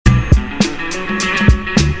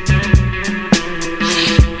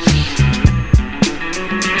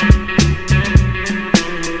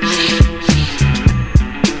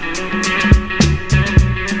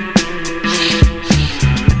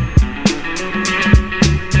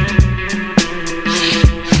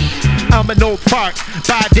an old fart.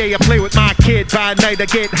 By day I play with my kid, by night I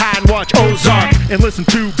get high and watch Ozark and listen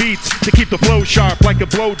to beats to keep the flow sharp like a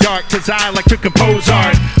blow dart, cause I like to compose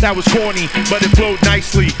art. That was corny, but it flowed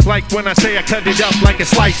nicely, like when I say I cut it up like a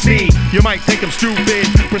sliced knee. You might think I'm stupid,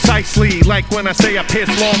 precisely like when I say I piss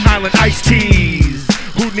Long Island iced teas.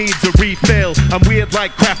 Who needs a refill? I'm weird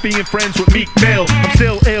like Kraft being friends with Meek Mill. I'm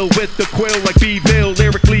still ill with the quill like Beeville,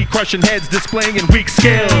 lyrically crushing heads, displaying in weak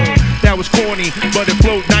skill. That was corny, but it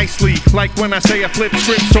flowed nicely, like when I say I flip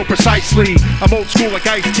scripts so precisely. I'm old school like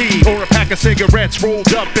Ice-T, or a pack of cigarettes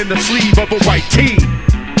rolled up in the sleeve of a white tee.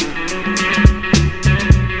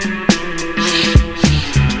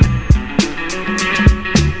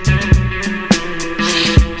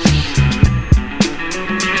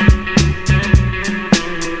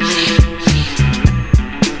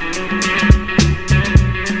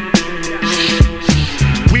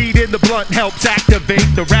 The blunt helps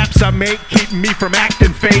activate the raps I make, keeping me from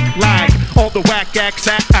acting fake like all the whack acts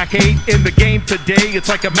that I hate in the game today. It's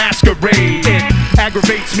like a masquerade. It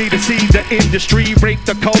aggravates me to see the industry rape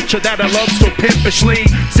the culture that I love so pimpishly.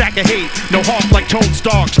 Sack of hate, no heart like Tone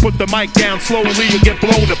Starks. Put the mic down slowly, you'll get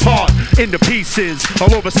blown apart into pieces,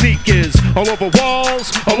 all over sneakers, all over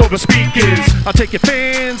walls, all over speakers. I'll take your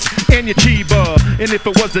fans and your Chiba, and if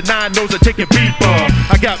it was the 9-nose, I'd take your beeper.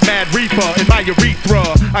 I got mad reefer in my urethra,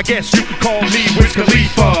 I guess you could call me Wiz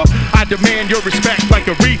Khalifa. I demand your respect like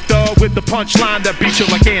Aretha, with the punchline that beats you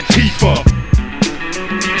like Antifa.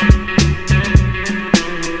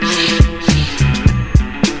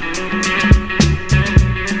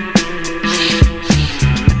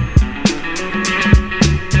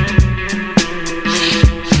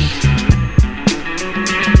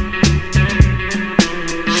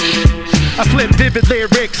 I flip vivid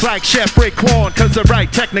lyrics like Chef Raekwon, cause I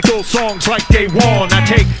write technical songs like Day One. I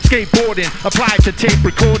take skateboarding, apply to tape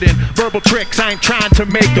recording, verbal tricks, I ain't trying to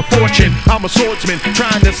make a fortune. I'm a swordsman,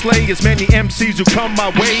 trying to slay as many MCs who come my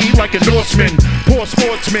way like a Norseman. Poor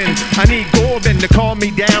sportsman, I need Gorman to calm me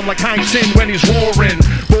down like Heinz Sin when he's roaring.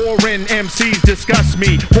 Boring MCs disgust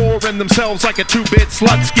me, whoring themselves like a 2-bit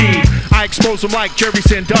slutski. I expose them like Jerry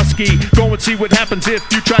Sandusky, go and see what happens if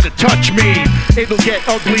you try to touch me. It'll get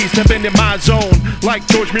ugly stepping in my zone, like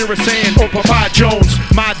George Mirasan or Papa Jones.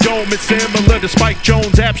 My dome is similar to Spike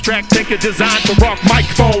Jones, abstract thinker designed to rock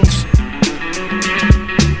microphones.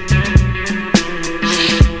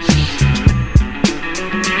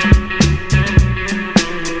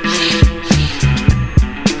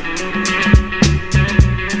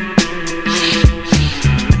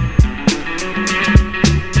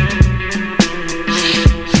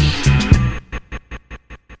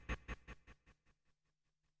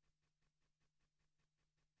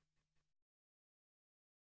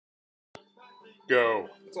 Go.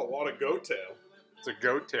 That's a lot of goat tail. It's a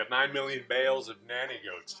goat tail. 9 million bales of nanny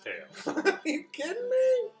goat's tail. Are you kidding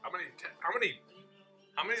me? How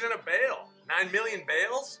many's in a bale? 9 million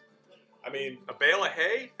bales? I mean, A bale of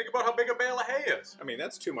hay? Think about how big a bale of hay is.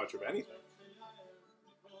 that's too much of anything.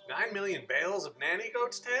 9 million bales of nanny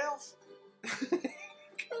goat's tails?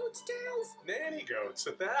 Goat's tails? Nanny goats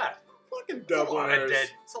at that. Fucking It's a lot of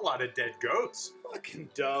Dubliners. It's a lot of dead goats. Fucking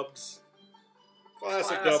dubs.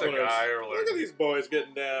 Classic Classic Dubliners. Ireland. Look at these boys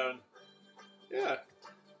getting down. Yeah.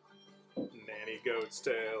 Nanny goat's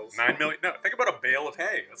tails. 9 million. No, think about a bale of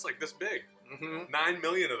hay. That's like this big. Mm-hmm. 9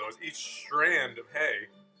 million of those. Each strand of hay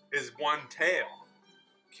is one tail.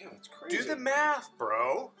 Yeah, that's crazy. Do the math,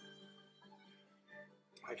 bro.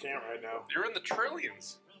 I can't right now. You're in the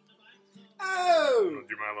trillions. Oh! I'm gonna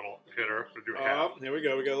do my little hitter. We'll do Oh, here we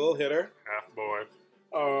go. We got a little hitter. half boy.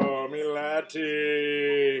 Oh, me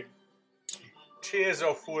laddie. Cheers,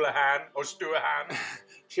 O'Fullahan. O'Stuahan.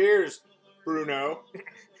 Cheers, Bruno.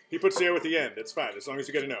 He puts the O at the end. It's fine, as long as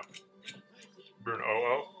you get a no. Bruno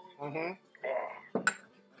O. Mm-hmm. Oh.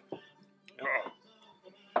 Oh.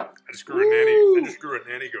 I just grew a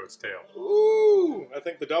nanny goat's tail. Ooh! I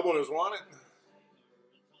think the Dubliners want it.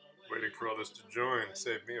 Waiting for others to join.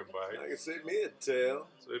 Save me a bite. I can save me a tail.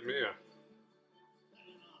 Save me a.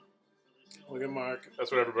 Look at Mark. That's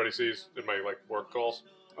what everybody sees in my work calls.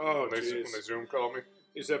 Oh, when they jeez. Zoom call me.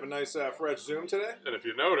 You just have a nice fresh Zoom today? And if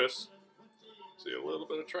you notice, see a little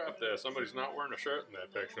bit of trap there. Somebody's not wearing a shirt in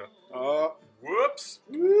that picture. Oh. Whoops.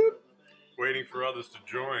 Whoop. Waiting for others to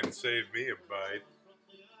join. Save me a bite.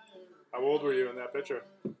 How old were you in that picture?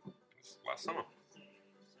 Last summer.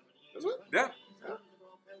 Is it? Yeah. Yeah.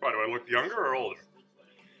 Why, do I look younger or older?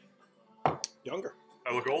 Younger.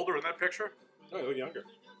 I look older in that picture? No, you look younger.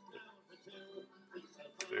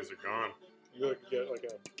 Days are gone. You look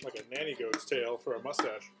like a nanny goat's tail for a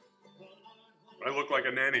mustache. I look like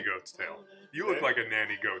a nanny goat's tail. You look Yeah. like a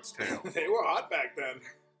nanny goat's tail. They were hot back then.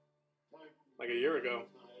 like a year ago.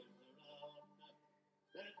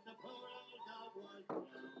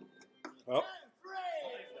 Oh.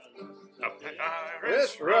 Up the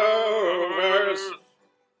Irish Rovers.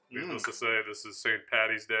 Needless to say, this is St.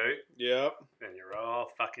 Patty's Day, Yep. and you're all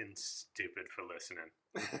fucking stupid for listening.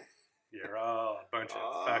 You're all a bunch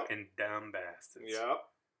of fucking dumb bastards. Yep.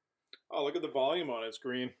 Oh, look at the volume on it,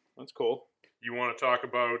 screen. That's cool. You want to talk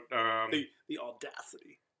about The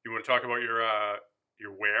audacity. you want to talk about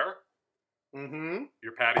your wear, Mm-hmm.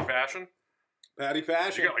 your Patty fashion? Patty You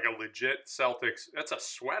fashion. got like a legit Celtics. That's a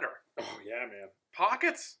sweater. Oh yeah, man.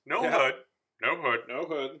 Pockets, no Yeah. hood, no hood. No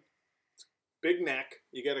hood. Big neck.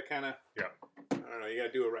 You gotta kind of. Yeah. I don't know. You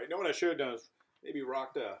gotta do it right. You know what I should have done is maybe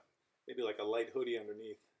rocked maybe like a light hoodie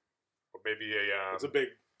underneath. Or maybe a It's a big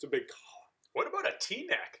collar, what about a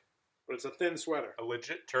T-neck? but it's a thin sweater. A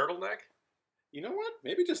legit turtleneck? You know what?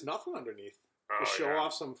 Maybe just nothing underneath. Just show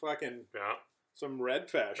off some fucking some red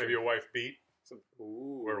fashion. Maybe a wife beat,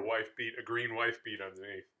 Ooh. or a green wife beat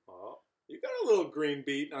underneath. Oh, you got a little green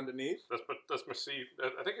beat underneath, That's my C.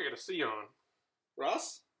 I think I got a C on.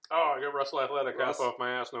 Russ. Oh, I got Russell Athletic Russ. half off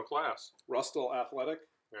my ass, no class. Rustle Athletic.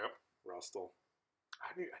 Yep. Rustle.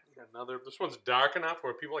 I need another. This one's dark enough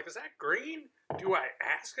where people are like, is that green? Do I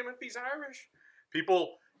ask him if he's Irish?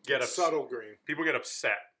 People get Subtle green. People get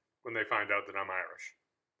upset when they find out that I'm Irish.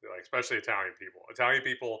 They're like, especially Italian people. Italian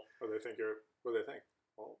people, What do they think you're? What do they think?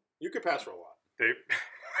 Well, you could pass for a lot. they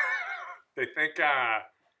they think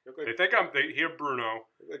You look they hear Bruno.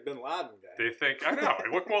 like Bin Laden guy. They think I know. I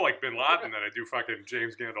look more like Bin Laden than I do fucking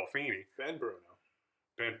James Gandolfini. Ben Bruno.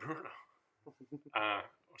 Ben Bruno.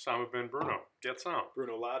 Osama Ben Bruno. Get some.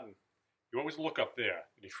 Bruno Laden. You always look up there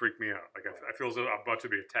and you freak me out. Like I feel as though I'm about to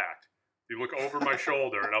be attacked. You look over my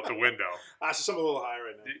shoulder and out the window. So I'm a little high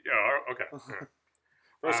right now. Yeah, okay. Yeah.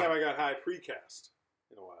 First time I got high precast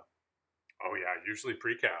in a while. Oh yeah, usually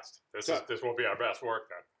precast. This So- won't be our best work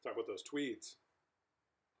then. Talk about those tweeds.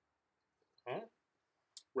 Huh?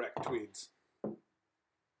 Wreck tweeds.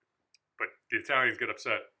 But the Italians get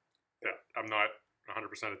upset that I'm not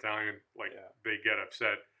 100% Italian. Like Yeah. they get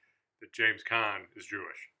upset that James Caan is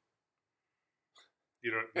Jewish. You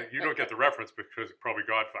don't get the reference because probably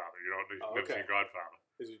Godfather. You've never okay. seen Godfather.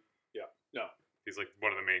 Is he? Yeah. No. He's like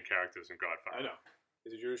one of the main characters in Godfather. I know.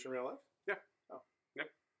 Is he Jewish in real life? Yeah. Oh. Yep.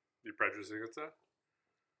 You prejudicing against that?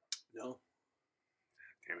 No.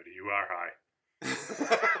 Damn it, you are high.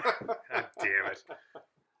 God damn it.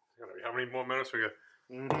 How many more minutes? We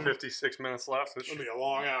got 56 minutes left. This It'll should be a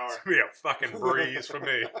long hour. be a fucking breeze for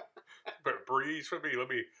me. But a breeze for me.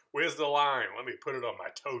 Where's the line? Let me put it on my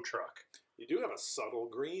tow truck. You do have a subtle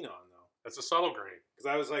green on though. That's a subtle green. Because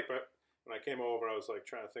I was like, but when I came over, I was like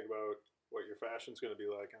trying to think about what your fashion's going to be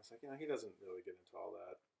like. I was like, he doesn't really get into all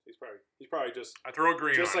that. He's probably just I throw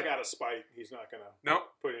green just on. like out of spite. He's not going to No,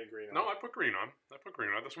 put any green on. no, I put green on.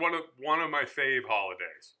 That's one of my fave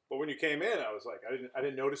holidays. But when you came in, I was like, I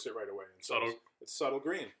didn't notice it right away. And so Subtle. it's subtle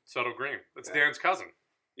green. Subtle green. That's Yeah. Dan's cousin.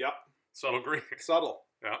 Yep. Subtle green. Subtle.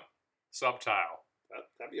 Yeah. Subtile.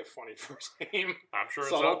 That'd be a funny first name. I'm sure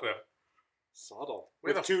Subtle. it's out there. Subtle.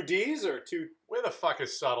 Where With the two D's or two Where the fuck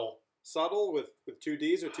is subtle? subtle with two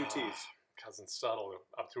D's or two T's? Cousin Subtle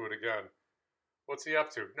up to it again. What's he up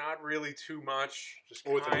to? Not really too much. Just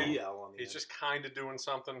Or with an kind. EL on the He's end. just kind of doing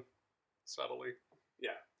something subtly.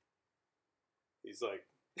 Yeah. He's like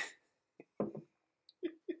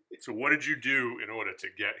So what did you do in order to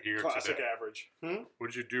get here classic today? average.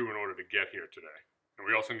 What did you do in order to get here today? And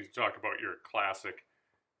we also need to talk about your classic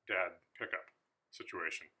dad pickup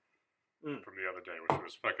situation from the other day, which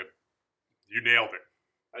was fucking. You nailed it.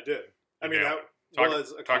 I did. I You mean, nailed that it.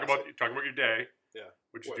 was a Talk about your classic. day. Yeah.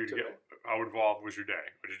 What'd you What, do to today? get? How involved was your day?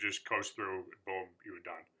 Or did you just coast through? Boom, you were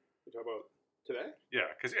done. You talk about today?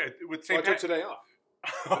 Yeah, because with Well, St. I took today off.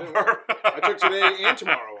 didn't I I took today and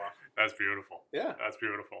tomorrow off. That's beautiful. Yeah. That's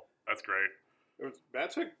beautiful. That's great.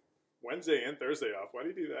 Matt took Wednesday and Thursday off. Why do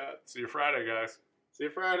you do that? See you Friday, guys. See you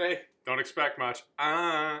Friday. Don't expect much.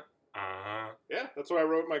 Yeah, that's why I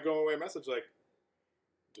wrote my going away message. Like,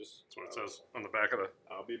 just That's what it says on the back of the.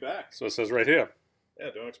 I'll be back. So it says right here. Yeah,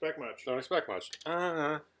 don't expect much. Don't expect much.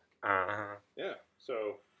 Yeah.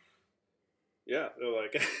 So, yeah, they're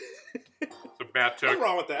like, So Matt took nothing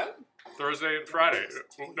wrong with that. Thursday and Friday.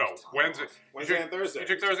 No, Wednesday. Wednesday You and Thursday.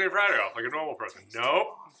 took Thursday and Friday off like a normal person.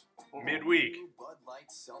 Nope. Midweek.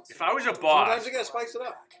 If I was a Sometimes boss, you gotta spice it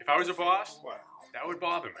up. What? that would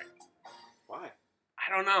bother me. Why?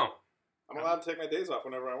 I don't know. I'm allowed to take my days off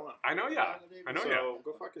whenever I want. I know ya. I know so ya.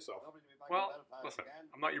 go fuck yourself. Well, listen,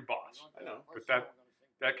 I'm not your boss. I know. But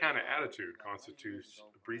that kind of attitude constitutes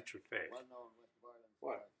a breach of faith.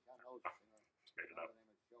 What? Just made it up.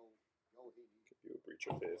 You a breach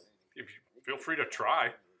of faith. If feel free to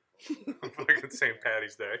try. Fucking St.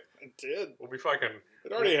 Patty's Day. It did. We'll be fucking.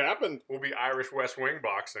 It already happened. We'll be Irish West Wing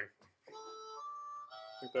boxing.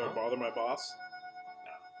 Think that would bother my boss?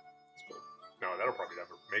 No, that'll probably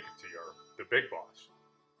never make it to the big boss.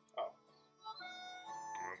 Oh.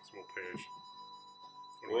 This little page.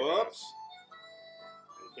 What do we got? Whoops.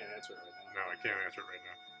 You can't answer it right now. No, I can't answer it right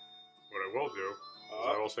now. What I will do is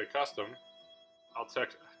I will say custom. I'll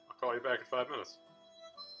call you back in 5 minutes.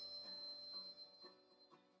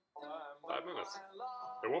 5 minutes.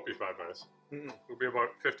 It won't be 5 minutes. It'll be about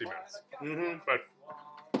 50 minutes. But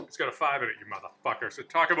it's got a 5 in it, you motherfucker. So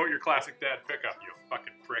talk about your classic dad pickup, you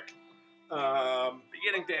fucking prick.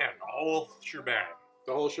 Beginning to end, the whole shebang.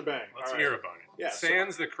 The whole shebang. Let's hear about it. Yeah,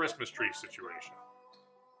 Sans the Christmas tree situation.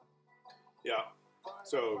 Yeah.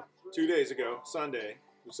 So 2 days ago, Sunday,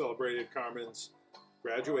 we celebrated Carmen's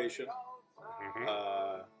graduation.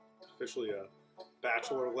 Officially a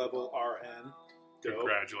bachelor level RN.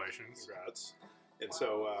 Congratulations. Congrats. And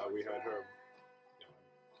so we had her, her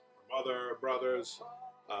mother, brothers,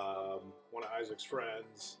 one of Isaac's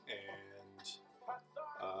friends, and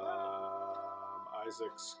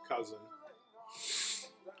Isaac's cousin.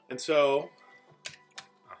 And so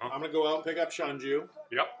I'm going to go out and pick up Shunju.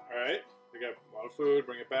 Yep. All right. Pick up a lot of food,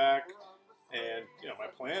 bring it back. And, my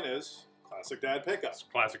plan is classic dad pickups.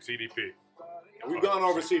 Classic CDP. We've gone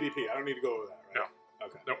over CDP. I don't need to go over that, right? No.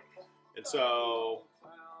 Okay. Nope. And so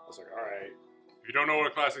I was like, all right. If you don't know what a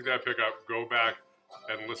classic dad pickup, go back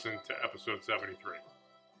and listen to episode 73.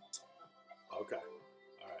 Okay.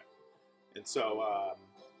 All right. And so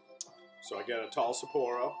I get a tall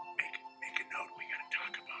Sapporo. Make a note. We got to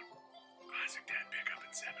talk about classic dad pickup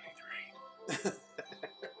in 73.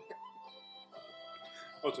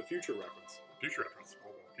 Oh, it's a future reference. Future reference.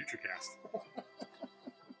 Future cast.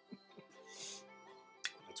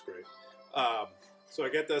 That's great. So I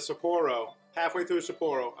get the Sapporo. Halfway through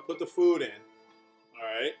Sapporo, I put the food in. All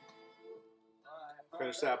right.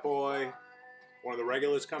 Finish that boy. One of the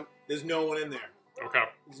regulars come. There's no one in there. Okay.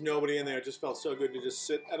 There's nobody in there. It just felt so good to just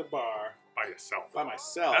sit at a bar. By yourself. By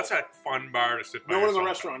myself. That's a fun bar to sit by No one in yourself the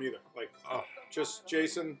restaurant either. Like, just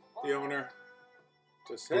Jason, the owner.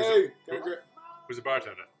 Just, Who's hey. Who's the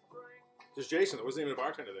bartender? Just Jason. There wasn't even a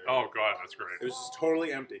bartender there. Oh, God, that's great. It was just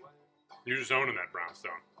totally empty. You're just owning that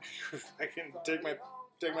brownstone. I can take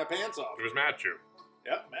my pants off. It was Matthew.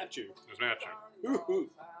 Yep, Matthew. It was Matthew. Ooh.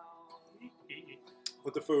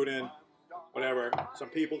 Put the food in, whatever. Some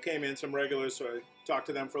people came in, some regulars, so I talked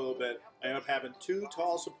to them for a little bit. I ended up having 2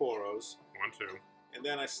 tall Sapporos. 1, 2. And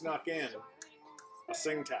then I snuck in a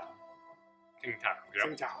Tsingtao. Yep.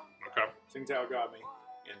 Tsingtao. Okay. Tsingtao got me.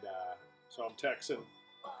 And so I'm texting.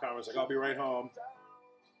 Carmen's like, I'll be right home.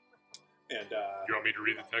 And you want me to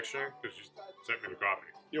read the text chain? Because you sent me the copy.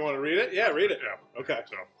 You want to read it? Yeah, read it. Yeah. Okay.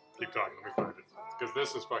 So keep talking. Let me find it. Because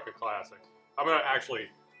this is fucking classic. I'm going to actually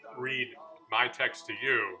read my text to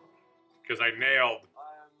you because I nailed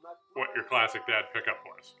what your classic dad pickup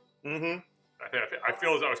was. Mm-hmm. I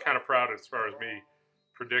feel as I was kind of proud as far as me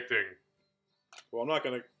predicting. Well, I'm not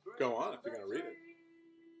going to go on if you're going to read it.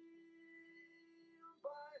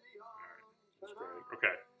 That's great.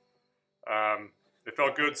 Okay. It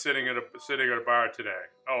felt good sitting at a bar today.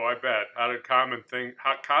 Oh, I bet. How did Carmen's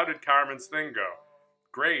thing go?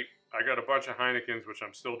 Great. I got a bunch of Heinekens, which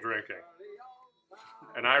I'm still drinking.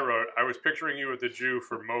 And I wrote, I was picturing you with the Jew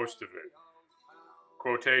for most of it.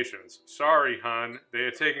 Quotations. Sorry, hun. They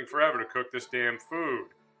are taking forever to cook this damn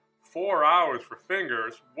food. 4 hours for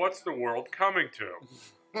fingers. What's the world coming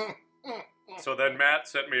to? So then Matt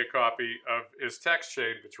sent me a copy of his text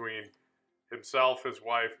chain between himself, his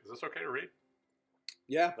wife. Is this okay to read?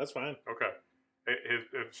 Yeah, that's fine. Okay.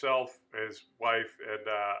 Himself, his wife, and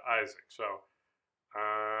Isaac. So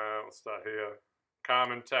let's start here.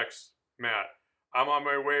 Carmen texts Matt. I'm on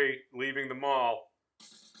my way leaving the mall.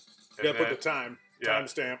 You gotta put the time. Yeah,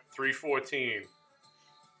 Timestamp. 3:14.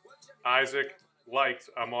 Isaac liked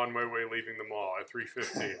I'm on my way leaving the mall at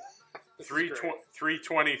 3:15.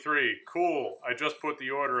 3:23. Cool. I just put the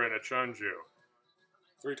order in at Shunju.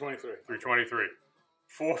 3:23. 3:23.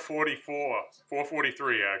 4:44.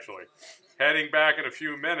 4:43 actually. Heading back in a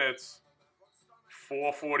few minutes.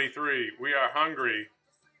 4:43. We are hungry.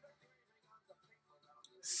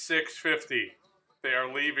 6:50. They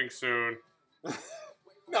are leaving soon.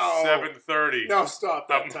 No. 7:30. No, stop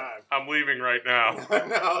that time. I'm leaving right now.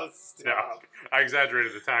 No, stop. No, I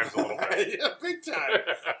exaggerated the times a little bit. Yeah, big time.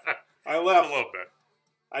 I left. A little bit.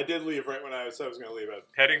 I did leave right when I said I was going to leave it.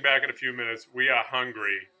 Heading back in a few minutes. We are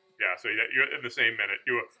hungry. Yeah, so you're in the same minute.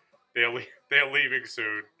 They're leaving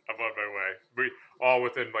soon. I'm on my way. We all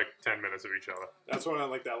within like 10 minutes of each other. That's when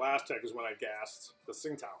that last text was when I gassed the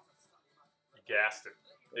Tsingtao. gassed it.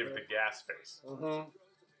 Gave it the gas face. Mm-hmm.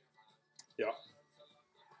 Yep.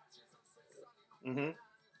 Mm-hmm.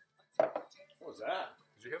 What was that?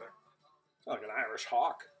 Did you hear that? Like an Irish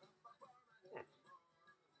hawk.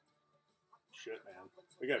 Shit,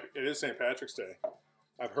 man. It is St. Patrick's Day.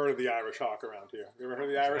 I've heard of the Irish hawk around here. You ever heard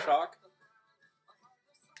of the Irish hawk?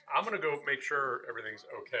 I'm gonna go make sure everything's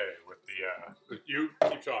okay with the. You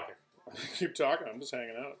keep talking. Keep talking. I'm just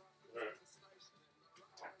hanging out. All right.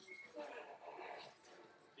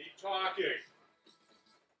 Keep talking.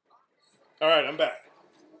 All right, I'm back.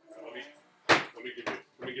 Let me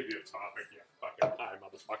give you a topic, you fucking high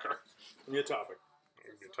motherfucker. Give me a topic.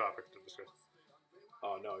 Give me a topic to discuss.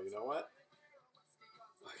 Oh no, you know what?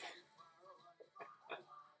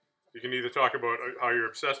 You can either talk about how you're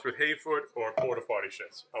obsessed with Hayfoot or porta potty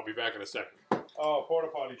shits. I'll be back in a second. Oh, porta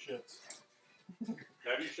potty shits.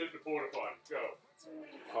 Have you shit in the porta potty? Go.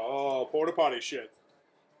 Oh, porta potty shit.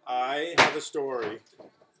 I have a story.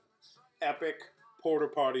 Epic porta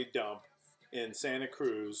potty dump in Santa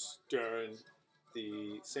Cruz during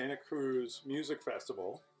the Santa Cruz Music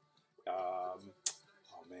Festival. Oh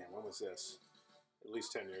man, when was this? At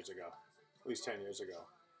least 10 years ago.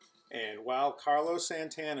 And while Carlos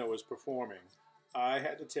Santana was performing, I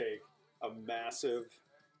had to take a massive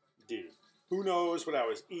D. Who knows what I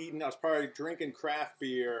was eating? I was probably drinking craft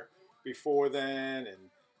beer before then and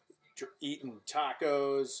eating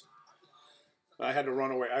tacos. I had to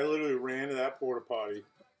run away. I literally ran to that porta potty,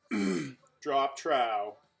 dropped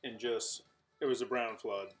trow, and it was a brown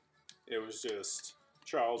flood. It was just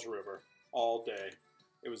Charles River all day.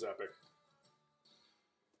 It was epic.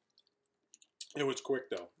 It was quick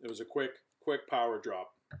though. It was a quick power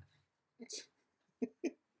drop. All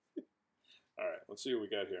right, let's see what we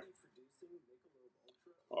got here.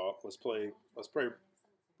 Oh, let's play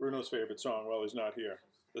Bruno's favorite song while he's not here.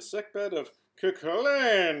 The Sickbed of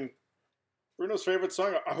Cuchulainn. Bruno's favorite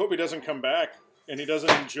song. I hope he doesn't come back and he doesn't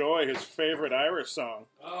enjoy his favorite Irish song.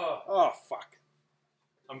 Oh fuck.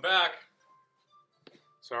 I'm back.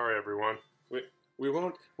 Sorry, everyone. We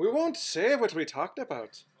won't say what we talked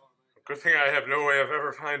about. Good thing I have no way of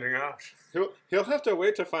ever finding out. He'll have to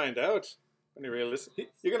wait to find out when you re-listen.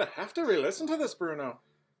 You're gonna have to re-listen to this, Bruno.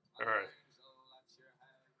 All right.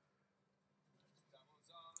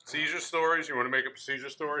 Seizure stories. You want to make up a seizure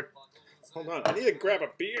story? Hold on. I need to grab a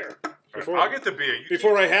beer. I'll get the beer.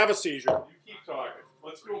 Before I have a seizure. You keep talking.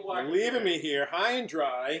 Let's do a black. You're leaving me here high and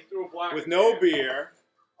dry do a black with no beer,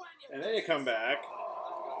 and then you come back.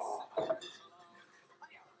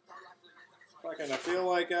 Fucking, I feel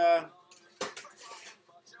like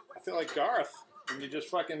Garth, and you just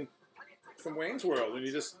fucking from Wayne's World, and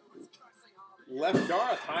you just left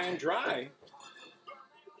Garth high and dry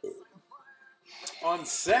on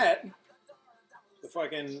set.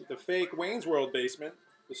 The fake Wayne's World basement,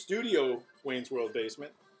 the studio Wayne's World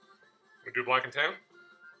basement. We do black and tan?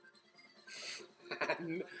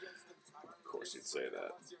 Of course you'd say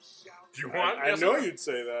that. Do you want? I know you'd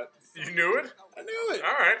say that. You knew it? I knew it.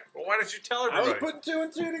 All right. Well, why didn't you tell everybody? I was putting two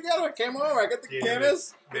and two together. I came over. I got the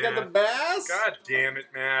Guinness. I got the Bass. God damn it,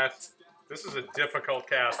 Matt. This is a difficult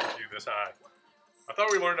cast with you this high. I thought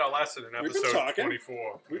we learned our lesson in episode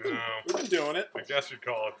 24. We've been doing it. I guess you'd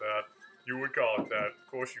call it that. You would call it that. Of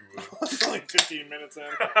course you would. It's only 15 minutes in.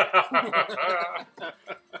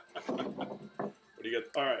 What do you get?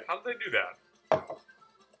 All right. How did they do that?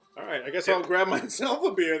 All right. I guess I'll grab myself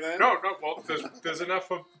a beer then. No. Well, there's enough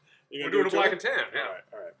of... We're doing a black and tan, yeah.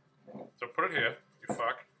 All right. So put it here, you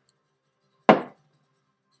fuck.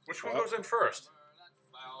 Which one goes in first?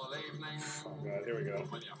 Oh, God, here we go.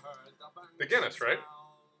 The Guinness, right?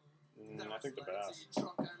 I think the Bass. I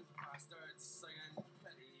don't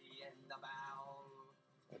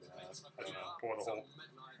know. Pour the whole...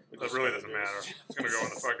 That really doesn't matter. It's going to go in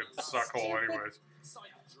the fucking suck hole anyways.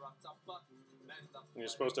 And you're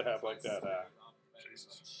supposed to have like that...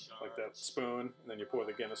 Jesus. Like that spoon, and then you pour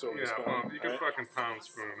the Guinness over the spoon. Yeah, well, you can right? fucking pound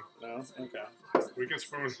spoon. No? Okay. We can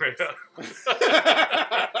spoon later.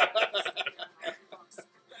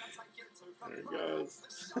 There it goes.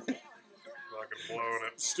 Fucking blowing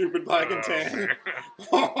it. Stupid black and tan.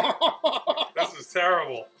 This is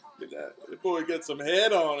terrible. Look at that. The boy got some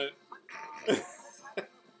head on it. This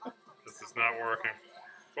is not working.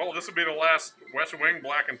 Well, this will be the last West Wing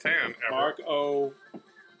black and tan ever. Marco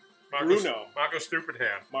Bruno. Marco Stupid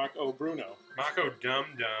Hand. Marco Bruno. Marco Dum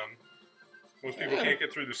Dum. Most people can't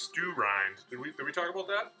get through the stew rind. Did we talk about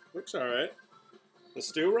that? Looks all right. The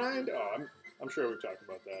stew rind? Oh, I'm sure we've talked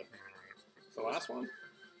about that. The last one?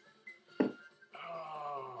 Oh,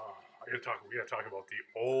 we gotta talk about the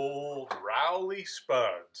old Rowley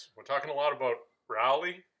Spuds. We're talking a lot about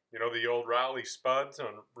Rowley You know the old Rowley Spuds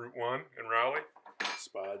on Route 1 in Rowley?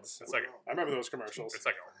 Spuds. It's like I remember those commercials. it's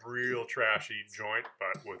like a real trashy joint,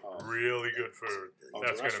 but with really good food. Oh,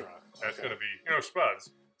 it's a That's restaurant. gonna be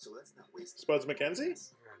Spuds. Spuds McKenzie?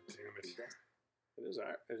 God damn it.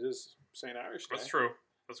 It is St. Irish Day. That's true.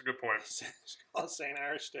 That's a good point. It's called St.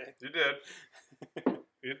 Irish Day. You did.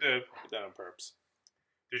 You did. Did that on purpose.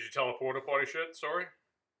 Did you tell a porta potty shit story?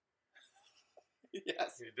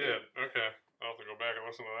 Yes. You did. Okay. I'll have to go back and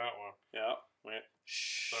listen to that one. Yeah. Wait.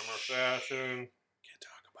 Shh. Summer fashion. Can't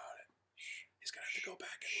talk about it. Shh. He's gonna have to go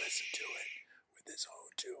back and listen to it with his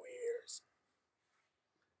own 2 ears.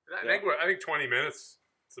 I think 20 minutes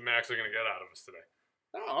is the max they're gonna get out of us today.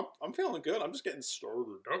 No, I'm feeling good. I'm just getting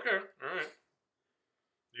started. Okay. All right.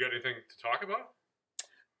 You got anything to talk about?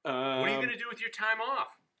 What are you gonna do with your time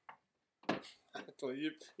off?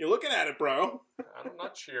 You're looking at it, bro. I'm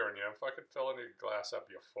not cheering you. I'm fucking filling your glass up,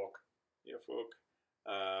 you fuck. Yeah, folk.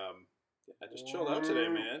 I just chilled out today,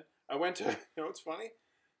 man. I went to, you know what's funny?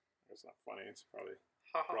 It's not funny, it's probably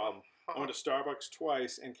a problem. I went to Starbucks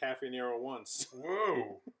twice and Cafe Nero once.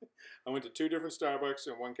 Whoa. I went to 2 different Starbucks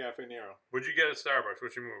and 1 Cafe Nero. What'd you get at Starbucks?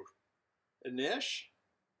 What'd you move? Anish?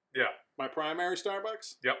 Yeah. My primary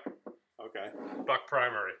Starbucks? Yep. Okay. Buck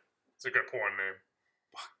Primary. It's a good porn name.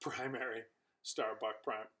 Buck Primary. Starbuck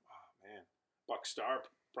Prime. Oh, man. Buck Star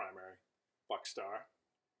Primary. Buck Star.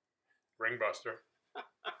 Ringbuster.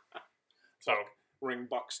 So. Ring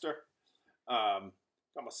Buckster. Got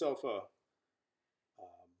myself a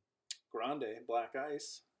Grande Black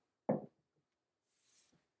Ice.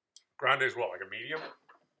 Grande's what, like a medium?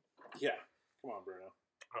 Yeah. Come on, Bruno.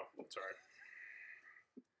 Oh, sorry.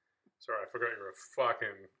 Sorry, I forgot you were a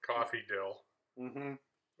fucking coffee dill. Mm-hmm.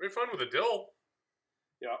 We had fun with a dill.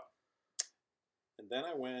 Yeah. And then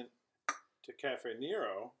I went to Cafe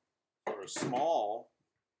Nero for a small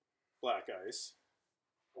black ice.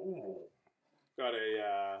 Ooh. Got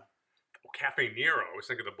a, Cafe Nero. I was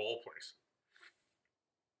thinking the bowl place.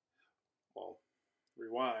 well,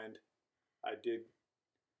 rewind. I did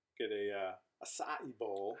get a acai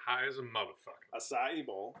bowl. High as a motherfucker. Acai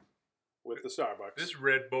bowl with the Starbucks. This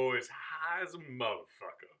Red Bull is high as a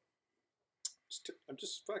motherfucker. I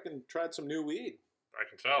just fucking tried some new weed. I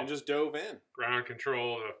can tell. And just dove in. Ground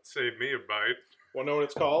control to save me a bite. Want to know what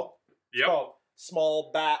it's called? Yep. It's called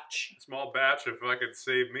Small Batch. Small batch if I could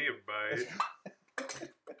save me a bite.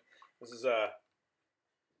 This is a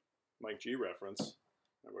Mike G reference.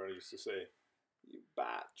 Remember I used to say, you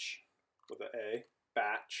batch with an A.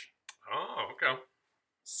 Batch. Oh, okay.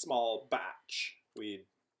 Small batch weed.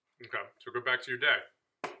 Okay, so go back to your day.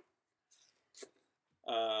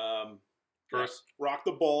 First, rock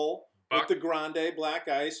the bowl Buck. with the Grande Black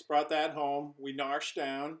Ice. Brought that home. We noshed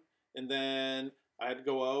down, and then I had to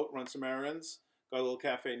go out, run some errands. Got a little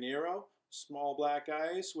Cafe Nero, small black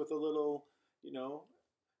ice with a little,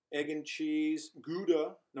 egg and cheese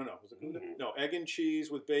Gouda. No, was it Gouda? Ooh. No, egg and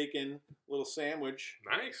cheese with bacon. Little sandwich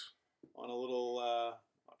Nice. on a little.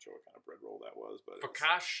 Not sure what kind of bread roll that was, but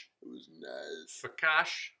Fakash. it was nice.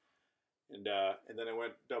 Fakash. And then I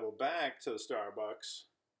went double back to the Starbucks.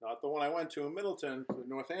 Not the one I went to in Middleton, the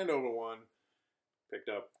North Andover one. Picked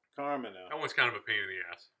up Carmen. That one's kind of a pain in the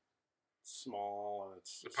ass. Small and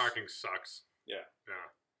it's The parking sucks. Yeah. Yeah.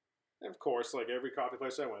 And of course, like every coffee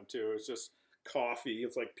place I went to, it's just coffee.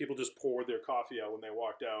 It's like people just poured their coffee out when they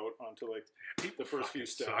walked out onto like the first few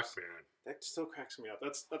steps. Sucks, man. That still cracks me up.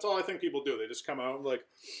 That's all I think people do. They just come out and like,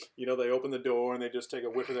 they open the door and they just take a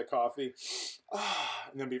whiff of their coffee,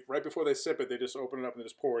 and then right before they sip it, they just open it up and they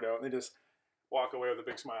just pour it out and they just walk away with a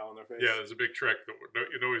big smile on their face. Yeah, there's a big trick that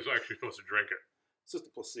he's actually supposed to drink it. It's just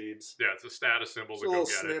the placebes. Yeah, it's a status symbol It's to a go little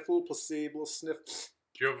get sniff, it. little placebo, little sniff,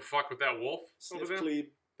 Do you ever fuck with that wolf over sniff there? cleave.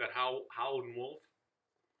 That howling wolf?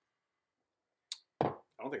 I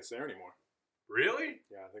don't think it's there anymore. Really?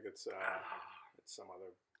 Yeah, I think it's it's some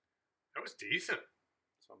other That was decent.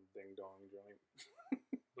 some ding dong joint.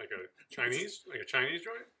 Like a Chinese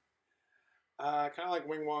joint? Kind of like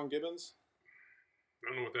Wing Wong Gibbons. I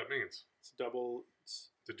don't know what that means. It's double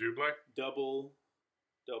The Dublek?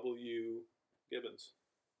 W Gibbons.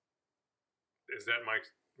 Is that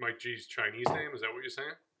Mike G's Chinese name? Is that what you're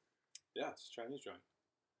saying? Yeah, it's a Chinese joint.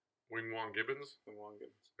 Wing Wong Gibbons? Wing Wong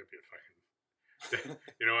Gibbons. That'd be a fucking.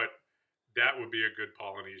 You know what? That would be a good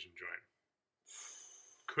Polynesian joint.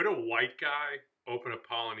 Could a white guy open a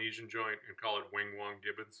Polynesian joint and call it Wing Wong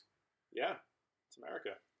Gibbons? Yeah, it's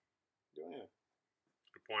America. Do anything.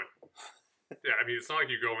 Good point. Yeah, I mean, it's not like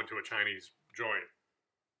you go into a Chinese joint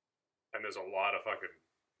and there's a lot of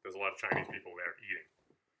Chinese people there eating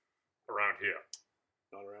around here.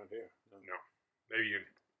 Not around here. No. No, maybe in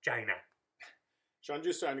China.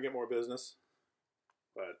 Shanju's starting to get more business.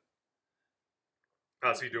 But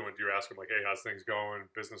How's he doing? Do you ask him like, hey, how's things going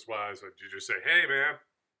business wise? Or do you just say, hey man,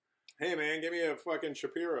 hey, man, give me a fucking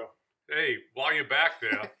Shapiro. hey, while you're back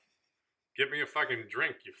there, get me a fucking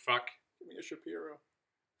drink, you fuck. Give me a Shapiro.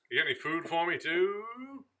 You got any food for me too?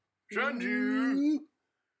 Shanju.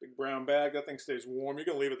 Big brown bag. That thing stays warm. You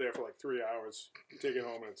can leave it there for like 3 hours. You take it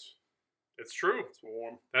home and It's true. it's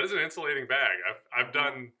warm. That is an insulating bag. I've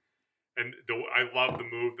done, and I love the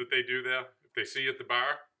move that they do there. If they see you at the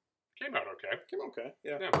bar, came out okay. Came okay.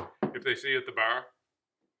 Yeah. Yeah. If they see you at the bar,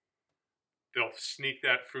 they'll sneak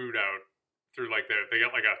that food out through like they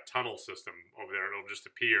got like a tunnel system over there. It'll just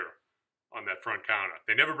appear on that front counter.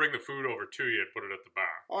 They never bring the food over to you and put it at the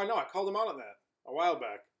bar. Oh, I know. I called him out on that a while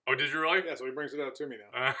back. Oh, did you really? Yeah, so he brings it out to me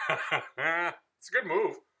now. It's a good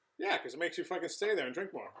move. Yeah, because it makes you fucking stay there and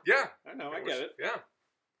drink more. Yeah. I know. I get it. Yeah.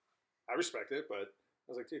 I respect it, but I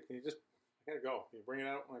was like, dude, can you just? I gotta go. Can you bring it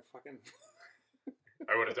out? My fucking.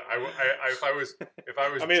 I would have. If I was.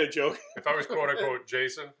 I made a joke. If I was quote unquote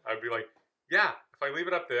Jason, I'd be like, yeah. If I leave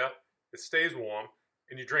it up there, it stays warm,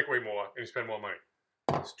 and you drink way more, and you spend more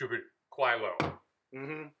money. Stupid Quilo.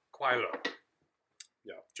 Mm-hmm. Quilo.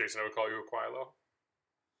 Yeah. Jason, I would call you a Quilo.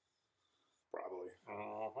 Probably.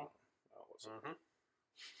 Uh-huh. I'll listen.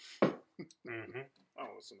 Mm-hmm.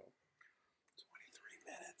 I'll listen to 23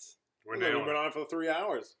 minutes. We're We've nailing been it. on for 3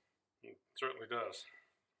 hours. It certainly does.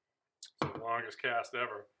 It's the longest cast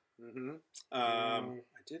ever. Mm-hmm. I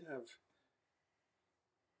did have.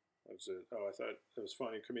 What was it? Oh, I thought it was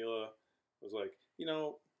funny. Camila was like,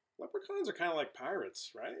 leprechauns are kind of like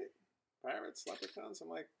pirates, right? Pirates, leprechauns. I'm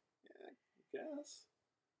like, yeah, I guess.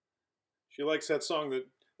 She likes that song, that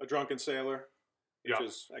A Drunken Sailor, which Yeah.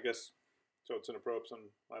 is, I guess, totes and appropriate on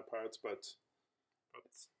my parts, but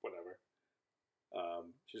whatever.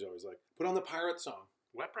 She's always like, put on the pirate song.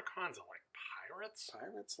 Leprechauns are like pirates?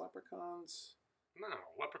 Pirates, leprechauns. No,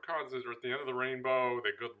 leprechauns are at the end of the rainbow.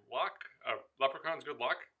 They're good luck. Leprechauns, good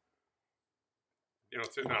luck. No,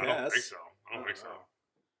 I don't think so. I don't think so.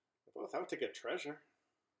 They both out to get treasure.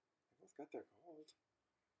 They both got their gold.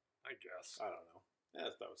 I guess. I don't know. Yeah,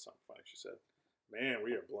 that was something funny she said. Man,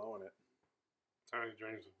 we are blowing it. Tiny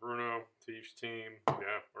Dreams with Bruno, Tief's team.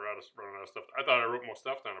 Yeah, we're running out of stuff. I thought I wrote more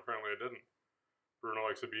stuff down. Apparently I didn't. Bruno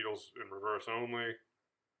likes the Beatles in reverse only.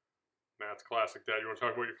 Matt's classic dad. You want to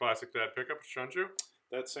talk about your classic dad pickup, Shunju?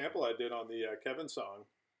 That sample I did on the Kevin song,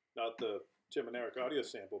 not the Tim and Eric audio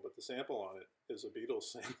sample, but the sample on it is a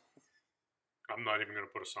Beatles sample. I'm not even going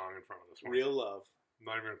to put a song in front of this one. Real love. I'm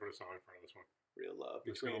not even going to put a song in front of this one. Real love.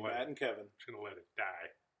 I'm just Between gonna let Matt and Kevin. I'm just going to let it die.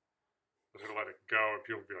 I'm just going to let it go, and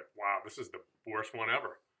people will be like, wow, this is the worst one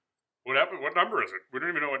ever. What happened? What number is it? We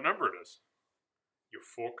don't even know what number it is. You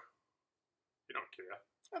fuck. You don't care.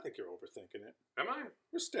 I think you're overthinking it. Am I?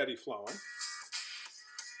 We're steady flowing.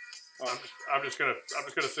 I'm just gonna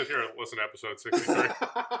sit here and listen to episode 63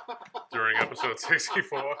 during episode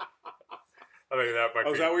 64. I think that might Oh,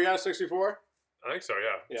 be. is that where you're at, 64? I think so.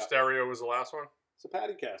 Yeah. Yeah. Stereo was the last one. It's a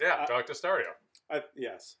patty cast. Yeah, Dr. Stereo.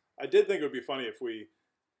 Yes. I did think it would be funny if we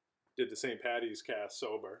did the St. Patty's cast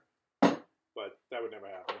sober, but that would never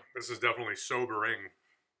happen. This is definitely sobering.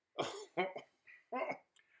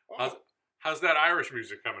 How's that Irish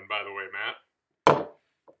music coming, by the way, Matt?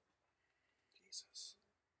 Jesus.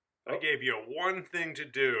 I gave you one thing to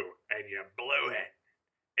do, and you blew it.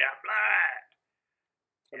 You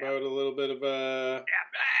blew it. How about a little bit of You blew it.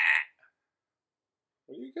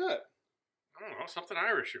 what do you got? I don't know, something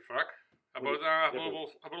Irish, you fuck. How about a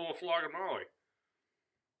little flog of Molly?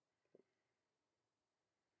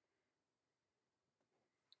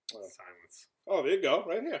 Well. Silence. Oh, there you go,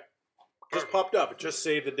 right here. Just Perfect. popped up. It just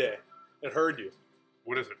saved the day. It heard you.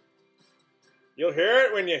 What is it? You'll hear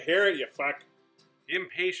it when you hear it, you fuck.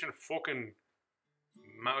 Impatient fucking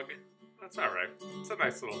mug. That's alright. It's a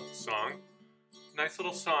nice little song. Nice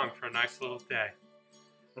little song for a nice little day.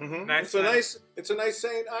 Mm-hmm. Nice It's a nice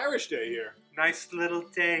St. Irish Day here. Nice little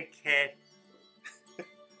day, kid.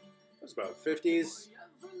 It's about 50s.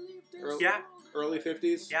 Yeah. Early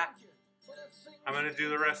 50s. Yeah. I'm gonna do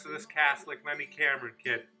the rest of this cast like Lenny Cameron,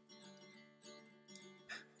 kid.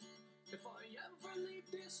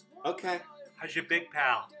 Okay. How's your big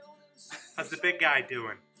pal? How's the big guy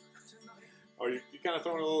doing? Oh, you're kind of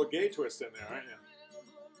throwing a little gay twist in there, aren't you?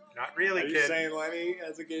 Not really, Are you kid. saying Lenny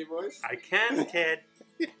has a gay voice? I can, kid.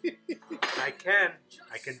 I can.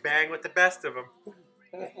 I can bang with the best of them.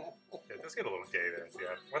 Yeah, let's get a little gay there.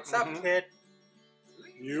 Yeah. What's up, kid?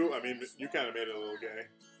 You kind of made it a little gay.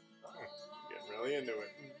 Getting really into it.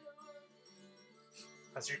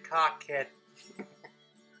 How's your cock, kid?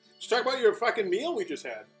 Let's talk about your fucking meal we just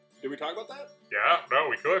had. Did we talk about that? Yeah, no,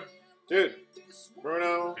 we could. Dude,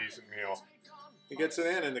 Bruno, Decent meal. He gets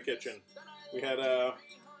it in the kitchen. We had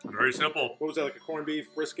Very simple. what was that, like a corned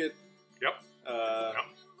beef brisket? Yep. Yep.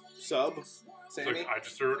 Sub. So Sammy? I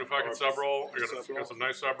just threw it in a fucking sub roll. I got some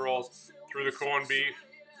nice sub rolls. Threw the corned beef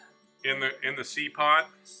in the C pot,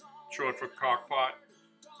 short for cock pot.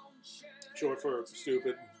 Short for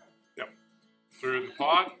stupid. Yep. Threw it in the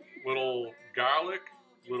pot. Little garlic,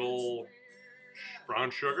 little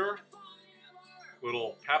brown sugar,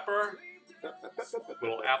 little pepper,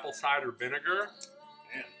 little apple cider vinegar.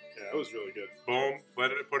 Man, yeah, that was really good. Boom.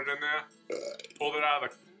 Put it in there. Pulled it out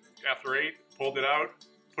after 8. Pulled it out.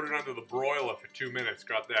 Put it under the broiler for 2 minutes.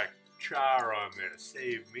 Got that char on there.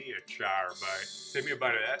 Save me a char bite. Save me a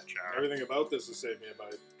bite of that char. Everything about this has saved me a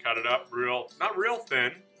bite. Cut it up not real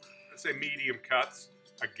thin. Let's say medium cuts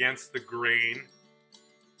against the grain.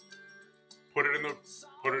 Put it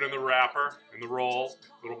in the wrapper, in the roll.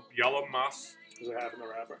 Little yellow muss. Was it half in the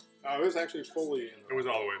wrapper? Oh, it was actually fully in the wrapper. It was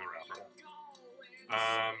all the way in the wrapper.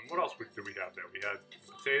 What else did we have there? We had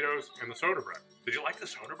potatoes and the soda bread. Did you like the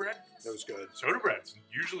soda bread? That was good. Soda bread's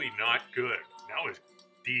usually not good. That was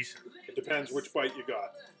decent. It depends which bite you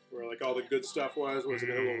got. Where like all the good stuff was it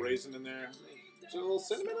a little raisin in there? Was there a little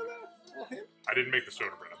cinnamon in there? A little hint? I didn't make the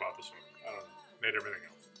soda bread. I bought the soda bread. I don't know. Made everything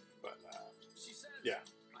else. But yeah.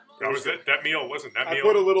 That meal wasn't that I meal.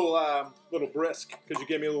 put a little brisk because you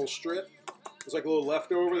gave me a little strip. It was like a little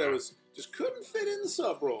leftover that was just couldn't fit in the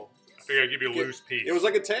sub roll. I think I'd give you a loose piece. It was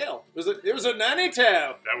like a tail. It was a nanny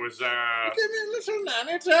tail. That was Give me a little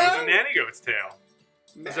nanny tail. that was a nanny goat's tail.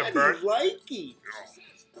 Was it Maddie bird? likey.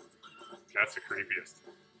 Oh, that's the creepiest.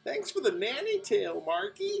 Thanks for the nanny tail,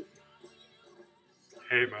 Marky.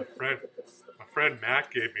 Hey, my friend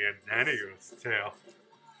Matt gave me a nanny goat's tail.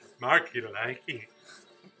 Marky likey.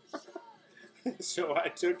 So I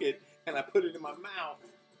took it and I put it in my mouth.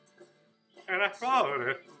 And I followed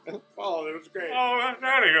it. Oh, it was great. Oh, that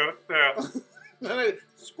nanny goat's tail. Then I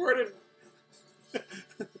squirted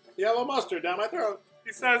yellow mustard down my throat.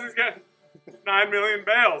 He says he's got 9 million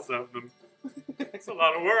bales of them. It's a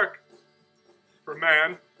lot of work for a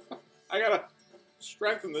man. I gotta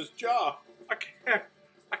strengthen this jaw. I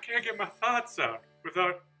can't get my thoughts out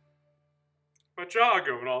without my jaw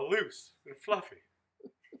going all loose and fluffy.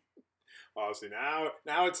 Oh, see,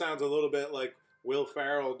 now it sounds a little bit like Will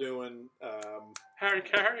Ferrell doing Harry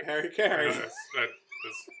Carey? Harry Carey. That's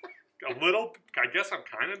a little, I guess I'm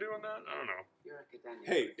kind of doing that. I don't know.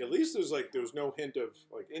 Hey, at least there was no hint of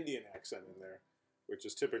like Indian accent in there, which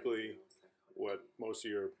is typically what most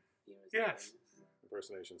of your Yes,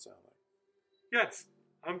 impersonations sound like. yes,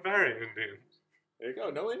 I'm very Indian. There you go.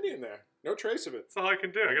 No Indian there. No trace of it. That's all I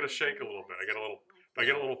can do. I got to shake a little bit. If I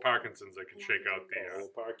get a little Parkinson's, I can shake out A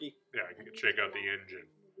little Parky. I can shake out the engine.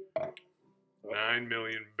 9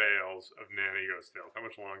 million bales of nanny ghost tails. How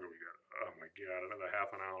much longer we got? Oh my god, another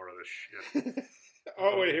half an hour of this shit.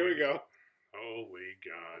 Oh wait, here we go. Holy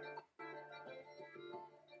god.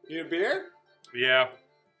 You need a beer? Yeah,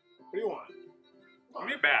 What do you want? give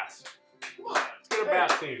me a bass. Come on. Let's get a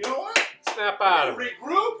bass team. You know what? Snap out of it.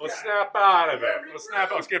 Regroup. Let's snap out of it.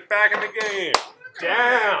 Let's get back in the game.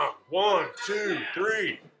 Down. 1, 2,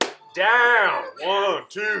 3. Down. 1,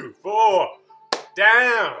 2, 4.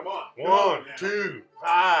 Down. Come on. 1, 2,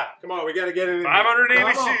 5. Come on, we gotta get it in.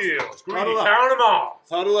 580 Come on. seals. Greedy, Huddle up. count them all.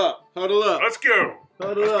 Huddle up. Huddle up. Let's go.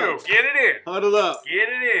 Huddle Let's up. go. Get it in. Huddle up. Get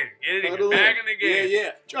it in. Get it in. Huddle Get back in. in the game.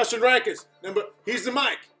 Yeah. Justin Rikers. He's the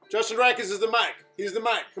mic. Justin Rikers is the mic. He's the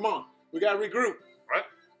mic. Come on. We gotta regroup. What?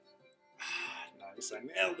 Nice. I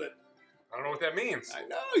nailed it. I don't know what that means. I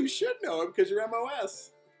know. You should know it because you're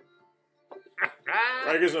MOS.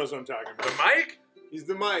 Rikers knows what I'm talking The about. mic? He's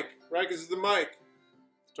the mic. Rikers is the mic.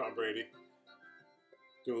 Tom Brady.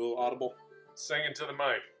 Do a little audible. Singing to the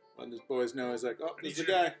mic. Letting his boys know he's like, oh, there's the need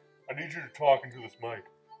you- guy. I need you to talk into this mic.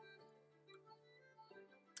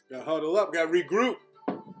 Gotta huddle up. Gotta regroup.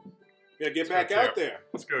 Gotta get back go, out champ. there.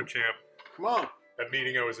 Let's go, champ. Come on. That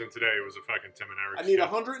meeting I was in today was a fucking Tim and Eric I need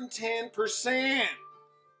skip. 110%. It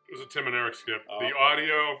was a Tim and Eric skip. Oh. The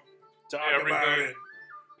audio, Talk everything. about it.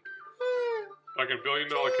 Fucking $1 billion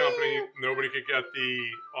company. Nobody could get the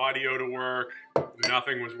audio to work.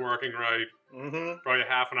 Nothing was working right. Mm-hmm. Probably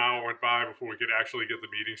half an hour went by before we could actually get the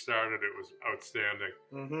meeting started. It was outstanding.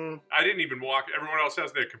 Mm-hmm. I didn't even walk. Everyone else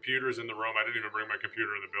has their computers in the room. I didn't even bring my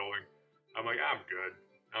computer in the building. I'm like, I'm good.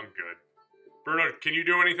 I'm good. Bruno, can you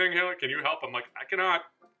do anything here? Can you help? I'm like, I cannot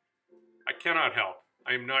help.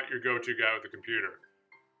 I am not your go-to guy with the computer.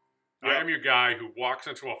 I am your guy who walks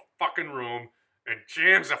into a fucking room and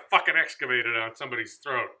jams a fucking excavator down somebody's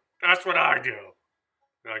throat. That's what I do.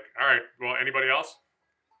 They're like, all right, well, anybody else?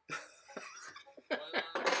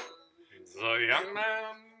 The young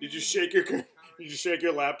man. Did you shake your You just shake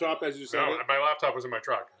your laptop as you said No, it? my laptop was in my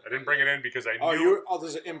truck. I didn't bring it in because I knew.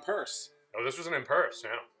 This is in purse. Oh, this was an in purse,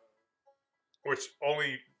 yeah. Which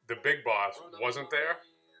only the big boss wasn't there,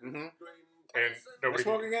 Mm-hmm. and Am I nobody.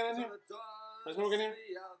 smoking again in here? Am I smoking here?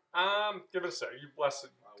 Give it a sec.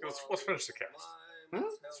 Let's finish the cast. Hmm?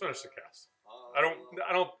 Let's finish the cast. I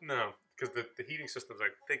don't know because the heating system I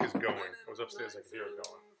think is going. I was upstairs. I could hear it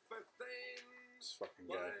going. This fucking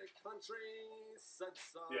guy.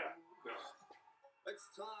 Yeah. No.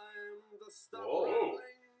 Whoa.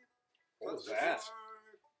 What was that?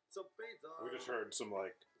 We just heard some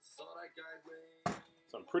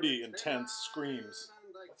pretty intense screams.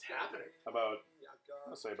 What's happening? About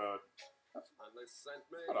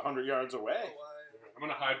 100 yards away. I'm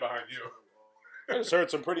gonna hide behind you. I just heard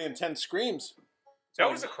some pretty intense screams. That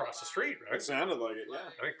was across the street, right? It sounded like it, yeah.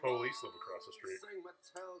 I think police live across the street.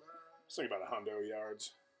 It's like about 100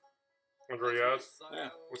 yards. 100 yards? Yeah,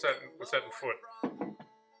 What's that in foot?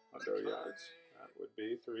 100 yards. That would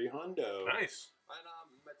be 300. Nice.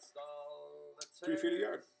 3 feet a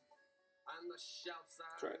yard.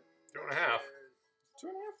 That's right. 2.5.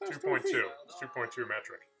 2.5. That's 2.2. 3 feet. It's 2.2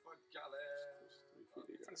 metric. 3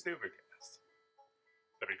 feet a That's stupid cast.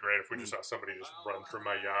 That'd be great if we just saw somebody just run through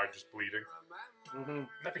my yard just bleeding. yard. Mm-hmm.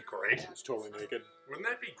 That'd be great. It's totally naked. Wouldn't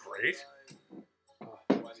that be great?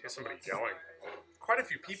 Hear somebody yelling. Quite a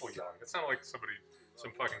few people yelling. It sounded like some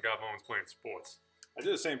fucking godmoms playing sports. I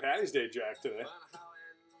did a St. Patty's Day jack today.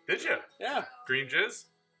 Did you? Yeah. Green jizz?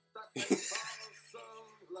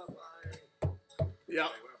 Yeah.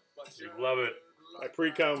 You love it. My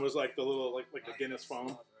pre-cum was like the little, like the Guinness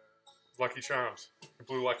phone. Lucky Charms. You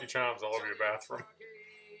blew Lucky Charms all over your bathroom.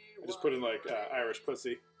 I just put in like Irish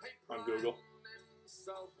pussy on Google.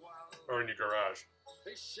 Or in your garage.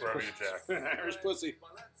 Wherever you jack. Irish pussy.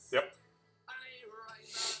 Yep.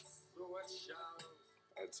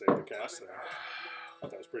 I'd save the cast there. I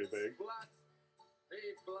thought that was pretty big.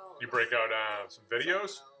 You break out some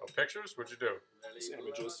videos or pictures? What'd you do? Just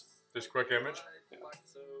images. Just quick image? Yeah.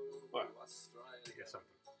 What? You get something.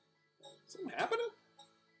 Something happening?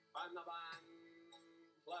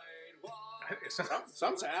 Something.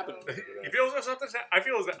 Something's happening. You feel as though something's I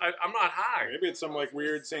feel as though I'm not high. Maybe it's some like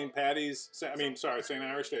weird St. Patty's, St.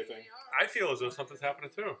 Irish Day thing. I feel as though something's happening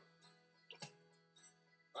too.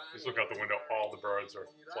 Just look out the window. All the birds are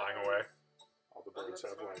flying away. All the birds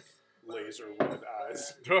have like laser red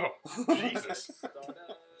eyes. Oh, Jesus.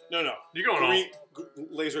 No. You're going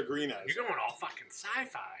laser green eyes. You're going all fucking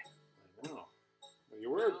sci-fi. I know. Well, you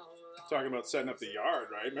were talking about setting up the yard,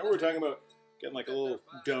 right? Remember we were talking about getting like a little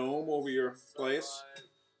dome over your place?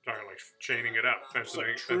 Talking like chaining it up, It's fencing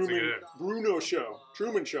like it in. Bruno show.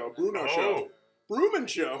 Truman show. Bruno Oh. show. Bruman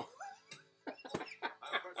show.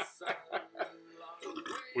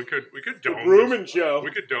 We could The dome Bruman this. show.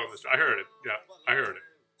 We could dome this. I heard it. Yeah, I heard it.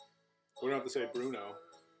 We don't have to say Bruno.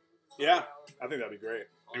 Yeah, I think that'd be great.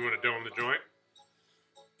 You want to dome the joint?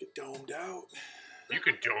 Get domed out. You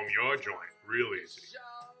could dome your joint real easy.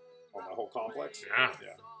 On my whole complex? Yeah. Yeah.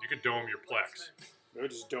 You could dome your plex. Maybe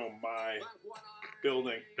just dome my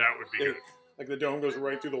building. That would be good. Like the dome goes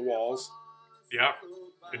right through the walls. Yeah.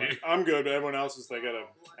 And you, I'm good, but everyone else is they got a.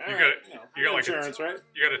 you got like insurance, right?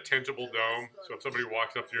 You got a tingible dome, so if somebody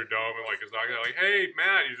walks up to your dome and like is not gonna like, hey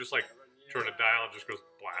Matt, you just like turn a dial and it just goes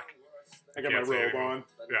black. I got my Can't see robe anything. on.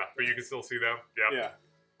 Yeah, but you can still see them. Yep. Yeah.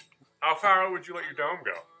 How far out would you let your dome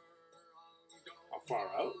go? How far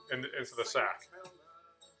out? Into the sack.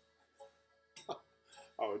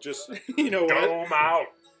 Oh, just you know what? Dome out.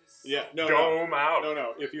 Yeah, no. Dome out.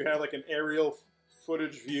 No. If you had like an aerial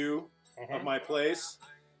footage view of my place,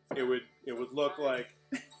 it would look like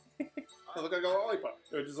it look like a lollipop.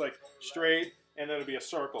 It would just like straight, and then it'd be a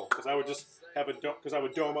circle because I would just have a dome because I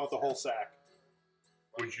would dome out the whole sack.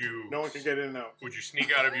 Would you? No one can get in and out. Would you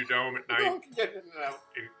sneak out of your dome at No night one can get in and out.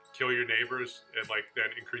 and kill your neighbors and like then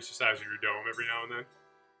increase the size of your dome every now and then?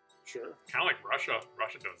 Sure. Kind of like Russia.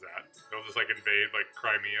 Russia does that. They'll just like invade like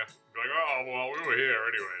Crimea. Be like, oh well, we were here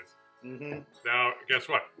anyways. Mm-hmm. Now guess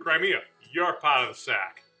what? Crimea, you're part of the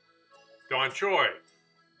sack. Don Choi,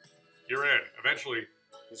 you're in. Eventually,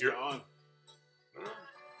 He's you're gone. Oh,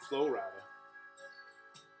 Flow Rider.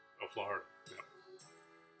 Florida. Yeah.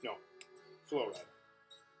 No. Flow Rider.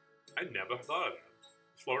 I never thought of that.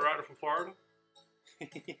 Is Flow Rider from Florida?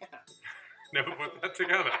 Yeah. Never put that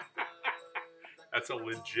together. That's a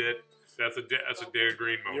legit. That's a Dan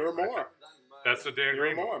Green moment. You're right more. there. That's a Dan You're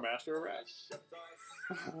Green more, moment. Master of Rap.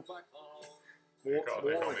 They call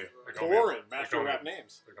me Warren, they Master call of me- Rap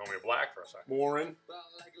names. They call me a black for a second. Warren.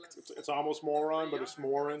 It's almost moron, but it's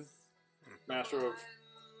Morin. Master of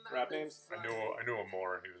Rap names. I knew a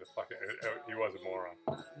moron. He was a moron.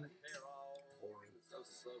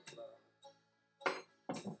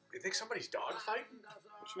 You think somebody's dog fighting?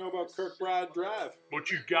 What you know about Kirkbride Drive?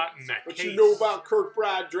 What you got in that What case? you know about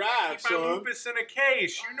Kirkbride Drive, Keep my son? lupus in a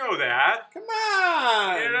case. You know that. Come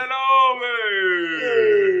on! Get it over.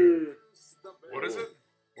 Hey. What is it?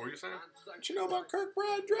 What were you saying? What you know about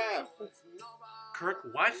Kirkbride Drive? Kirk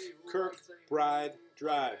what? Kirkbride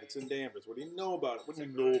Drive. It's in Danvers. What do you know about it? What do you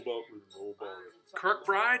know about it? What do you know about it?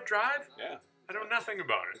 Kirkbride Drive? Yeah. I know nothing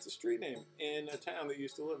about it. It's a street name in a town that you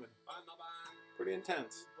used to live in. Pretty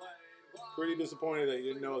intense. Pretty disappointed that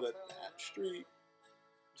you didn't know that street.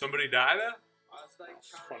 Somebody die there?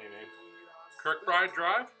 It's a funny name. Kirkbride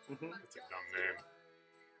Drive? Mm-hmm. That's a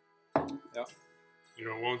dumb name. Yep. You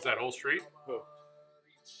know who owns that whole street? Who?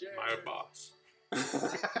 My boss.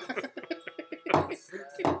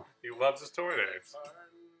 He loves his toy names.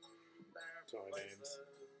 Toy names.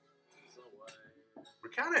 We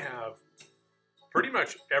kind of have pretty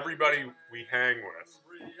much everybody we hang with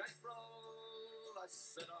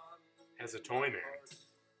has a toy name.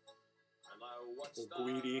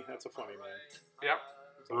 Guidi. That's a funny name. Yep.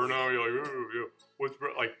 Bruno, you're like, ooh, what's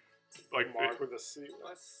like Mark with a C.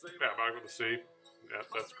 yeah, Mark with a C. Yeah,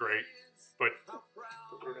 that's great. But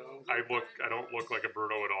Bruno. I don't look like a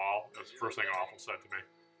Bruno at all. That's the first thing Awful said to me.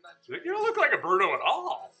 He's like, you don't look like a Bruno at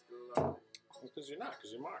all. That's because you're not,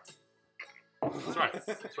 because you're Mark. That's right.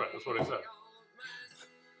 That's right. That's what he said.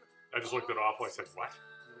 I just looked at Awful. I said, what?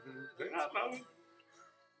 Mm-hmm. Nothing.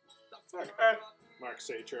 Mark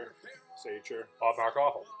Sacher. Mark Awful.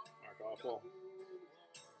 Mark Awful.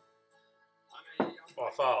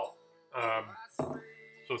 Awful.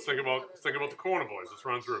 So let's think about the Corner Boys. Let's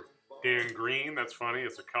run through. Dan Green. That's funny.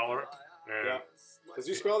 It's a color. And Yeah. Does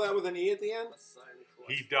he spell that with an E at the end?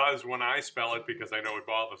 he does when I spell it because I know it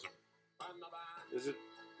bothers him. Is it?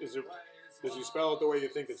 Does he spell it the way you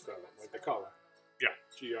think it's spelled? Like the color? Yeah.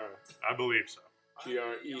 I believe so. Grene.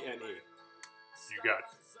 You got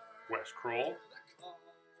Wes Kroll.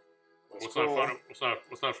 Wes What's Kroll.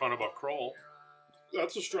 not fun about Kroll?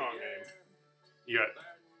 That's a strong name. You got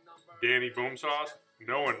Danny Boomsauce.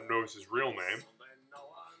 No one knows his real name.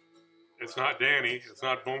 It's not Danny. It's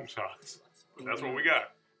not Boomsauce. But that's what we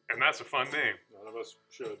got, and that's a fun name. None of us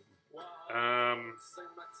should.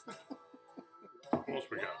 What else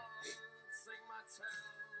we got?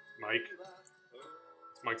 Mike.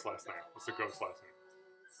 It's Mike's last name. What's the goat's last name?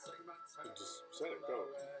 You just said it. Goat.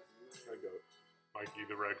 Red goat. Mikey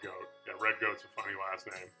the Red Goat. Yeah, Red Goat's a funny last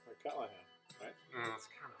name. Like Callahan, right? That's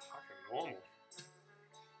kind of fucking normal.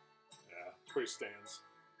 Yeah. It's pretty stands.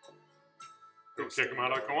 Go kick him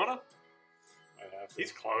out of the corner? I have to.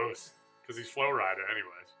 He's close. Because he's Flow Rider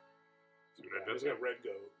anyways. See what I did He's there? got Red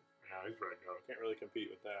Goat. Yeah, he's Red Goat. Can't really compete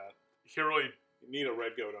with that. You can't really... You need a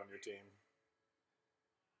Red Goat on your team.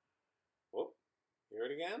 Whoop. Hear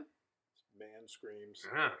it again? Man screams.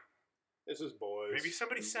 Yeah. This is boys. Maybe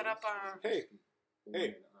somebody set up Hey,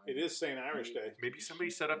 it is St. Irish Day. maybe somebody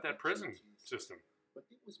set up that prison system.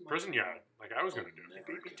 Prison yard. Like I was going to do.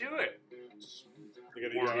 Maybe do it. You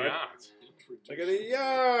got a What are the yard. odds? I got a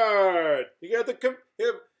yard. You got the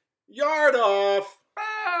yard off.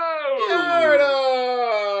 Oh! Yard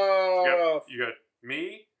off. You got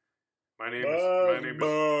me. My name is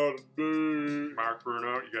Mark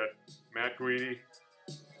Bruno. You got Matt Guidi,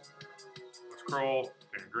 Wes Kroll,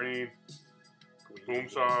 Dan Green, Boom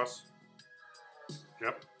Sauce.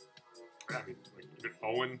 Yep. I mean, like, you got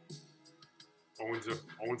Owen. Owen's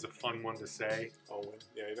a fun one to say. Owen.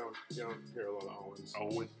 Yeah, you don't hear a lot of Owens.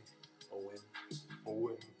 Owen.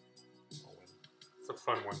 It's a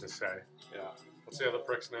fun one to say. Yeah. What's the other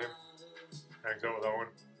prick's name? Hangs out with Owen.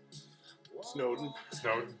 Snowden.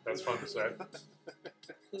 That's fun to say.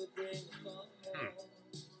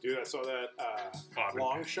 Dude, I saw that Bob and-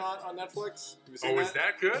 Long Shot on Netflix. Have you seen Oh, that? is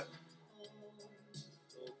that good?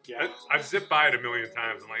 Yeah. I've zipped by it a million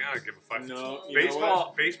times. I'm like, I don't give a fuck. No, you know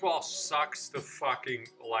what? Baseball sucks the fucking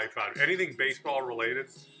life out of it. Anything baseball related,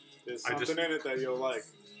 There's I something just- in it that you'll like.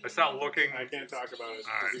 I start looking. I can't talk about it.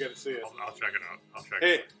 All right. You got to see it. I'll check it out.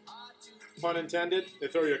 Hey, pun intended, they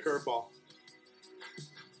throw you a curveball.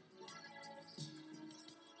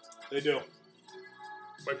 They do.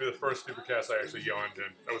 Might be the first Supercast I actually yawned in.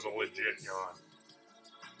 That was a legit yawn.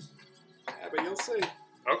 Yeah, but you'll see.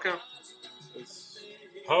 Okay. It's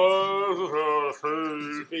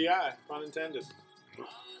Boo. PI, pun intended.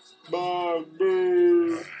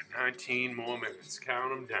 19 more minutes. Count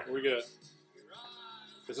them down. We got.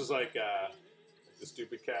 This is like the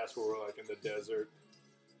stupid cast where we're like in the desert.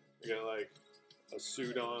 We got like a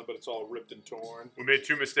suit on, but it's all ripped and torn. We made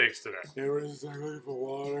 2 mistakes today. Yeah, we're just like looking for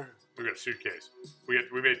water. We got a suitcase.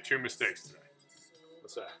 We made 2 mistakes today.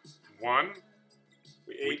 What's that? One,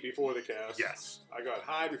 We ate before the cast. Yes. I got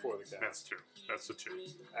high before the cast. That's 2. That's the 2.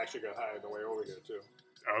 Actually got high on the way over here, too.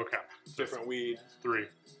 Okay. Different weed. 3.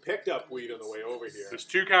 Picked up weed on the way over here. There's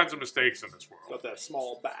 2 kinds of mistakes in this world. Got that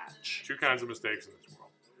small batch. 2 kinds of mistakes in this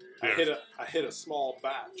world. I hit a small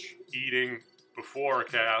batch. Eating before a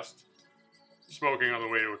cast, smoking on the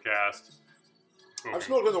way to a cast. I've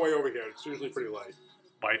smoked on the way over here. It's usually pretty light.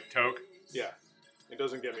 Light toke? Yeah. It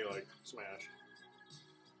doesn't get me, like, smashed.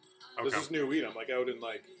 Okay. This is new weed. I'm, like, out in,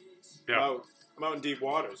 like... Yeah. I'm out in deep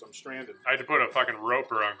waters. I'm stranded. I had to put a fucking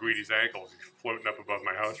rope around Guidi's ankles. He's floating up above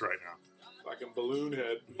my house right now. Fucking balloon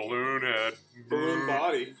head. Balloon head. Balloon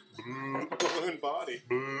body. Boop, Balloon body.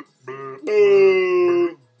 boop, boop,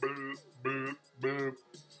 Boop. boop, boop, boop.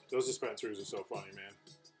 Those dispensaries are so funny, man.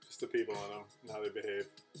 Just the people in them and how they behave.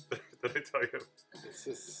 Did I tell you? It's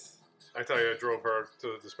just... I drove her to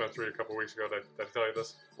the dispensary a couple weeks ago. Did I tell you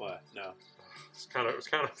this? What? No. It was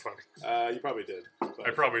kind of funny. You probably did. But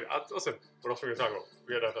I probably listen. What else are we gonna talk about?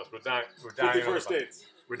 We got nothing else. We're dying. 51st dates.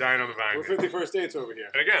 We're dying on the vine. We're here. 51st dates over here.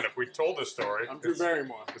 And again, if we told this story, I'm Drew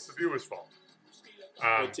Barrymore. it's the viewer's fault.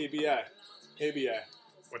 But TBI. ABI.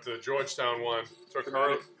 Went to the Georgetown one. Took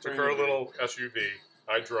her Training little SUV.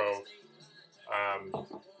 I drove.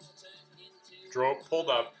 Pulled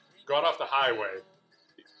up. Got off the highway.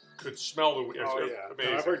 Could smell the. Oh, yeah.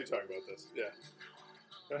 Amazing. No, I've heard you talk about this. Yeah.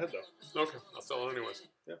 Go ahead, though. Okay, I'll tell it anyways.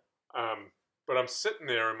 Yeah. But I'm sitting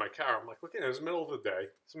there in my car. I'm like, look at it. It's the middle of the day.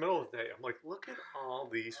 I'm like, look at all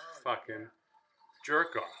these fucking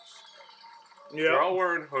jerk offs. Yeah. They're all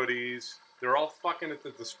wearing hoodies. They're all fucking at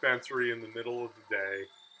the dispensary in the middle of the day.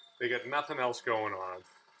 They got nothing else going on.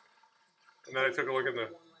 And then I took a look in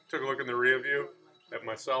the rear view at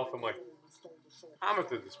myself. I'm like, I'm at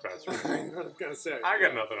the dispensary. I was gonna say. I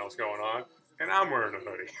got nothing else going on, and I'm wearing a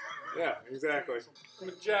hoodie. Yeah, exactly. I'm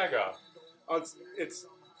a jagoff. Oh, it's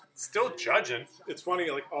Still judging. it's funny.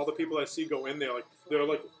 Like all the people I see go in there, like they're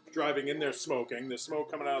like driving in there smoking. There's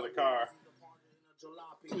smoke coming out of the car.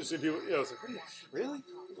 Just if you know, it's like, really?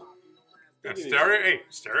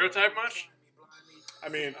 Stereotype much? I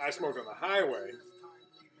mean, I smoked on the highway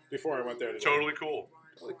before I went there today. Totally cool.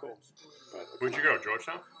 Totally cool. But Where'd you go,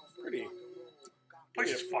 Georgetown? pretty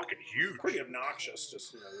Place is fucking huge. pretty obnoxious.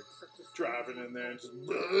 Just you're driving in there and just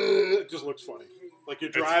it just looks funny. Like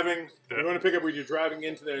you're driving, you're going to pick up where you're driving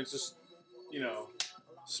into there and it's just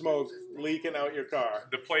smoke leaking out your car.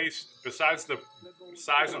 The place, besides the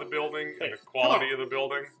size of the building and the quality of the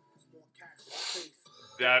building,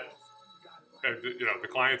 that the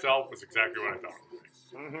clientele was exactly what I thought.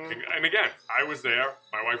 Mm-hmm. And again, I was there.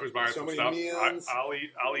 My wife was buying So some many stuff. neons.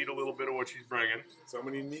 I'll eat a little bit of what she's bringing. So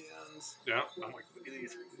many neons. Yeah, I'm like, look at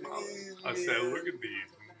these. I said, look at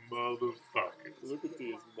these motherfuckers. Look at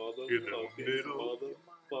these In the middle.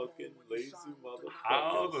 motherfucking lazy motherfuckers.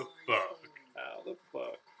 How the fuck How the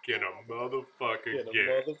fuck can a motherfucker can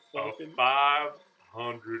get a a motherfucking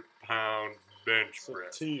 500-pound bench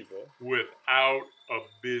press sativa without a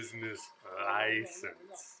business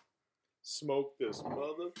license? smoke this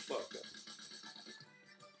motherfucker?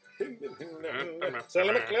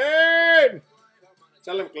 Sally McLean!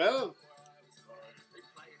 Sally McLean!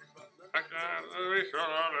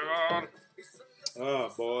 Oh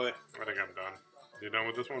boy. I think I'm done. You done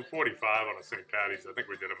with this one? 45 on a St. Patty's. I think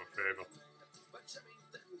we did him a favor.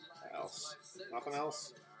 Else? Nothing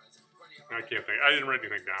else? I can't think. I didn't write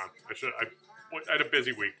anything down. I had a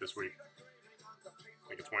busy week this week. I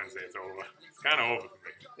think it's Wednesday. It's over. It's kind of over for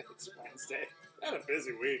me. It's Wednesday. Not a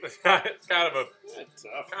busy week. It's kind of That's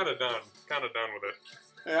tough. kind of done. Kind of done with it.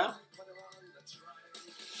 Yeah?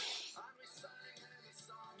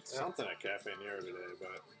 Something at Cafe Nero today,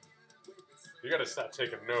 but You got to start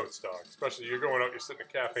taking notes, dog. Especially you're going out, you're sitting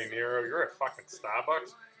at Cafe Nero, you're at fucking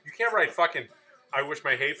Starbucks. You can't write fucking, I wish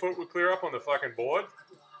my hay foot would clear up on the fucking board.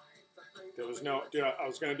 there was no. Dude, I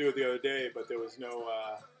was gonna do it the other day, but there was no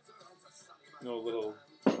little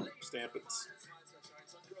stampings.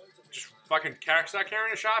 Just fucking start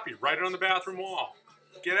carrying a Sharpie. Write it on the bathroom wall.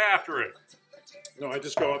 Get after it. No, I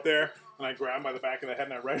just go up there and I grab 'em by the back of the head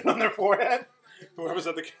and I write it on their forehead. Whoever's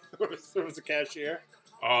the cashier.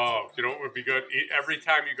 Oh, you know what would be good? Every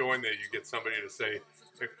time you go in there, you get somebody to say,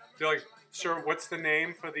 they're like, sir, what's the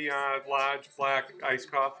name for the large black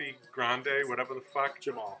iced coffee grande, whatever the fuck?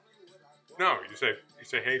 Jamal. No, you say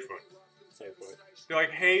Hayfoot. Safeway. They're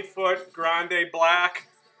like Hayfoot grande black.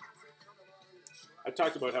 I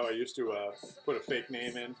talked about how I used to put a fake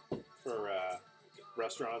name in for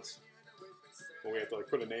restaurants when we had to like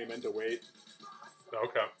put a name in to wait.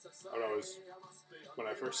 Okay. When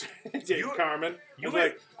I first dated Carmen,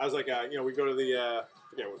 I was like, we go to the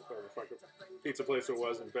forget what the fuck pizza place it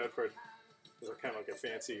was in Bedford. It was kind of like a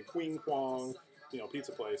fancy Wing Kwong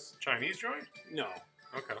pizza place. Chinese joint? No.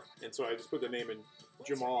 Okay. And so I just put the name in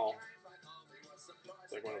Jamal.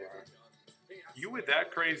 It's like one of our. You were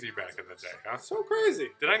that crazy back in the day, huh? So crazy.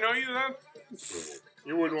 Did I know you then?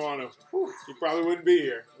 You wouldn't want to. You probably wouldn't be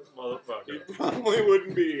here. Motherfucker. You probably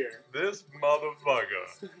wouldn't be here. This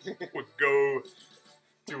motherfucker would go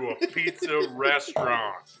to a pizza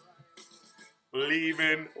restaurant,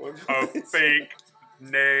 leaving a fake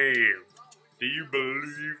name. Do you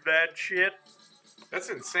believe that shit? That's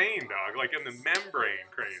insane, dog. Like in the membrane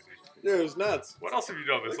crazy. Dude, it was nuts. What else have you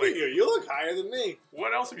done that's Look like... at you. You look higher than me.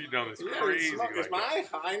 What else have you done that's Yeah, crazy is like my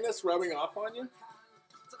highness rubbing off on you?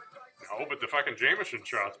 No, but the fucking Jameson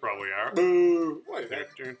shots probably are. Boo. Wait,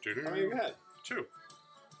 how many you had? Two.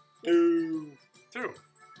 Boo.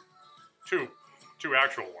 Two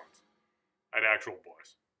actual ones. I had actual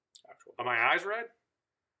boys. Actual. Are my eyes red?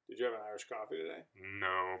 Did you have an Irish coffee today?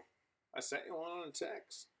 No. I sent you one on a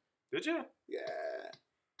text. Did you? Yeah.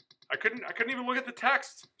 I couldn't even look at the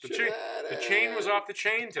text. The Shut chain was up. off the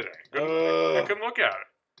chain today. I couldn't look at it.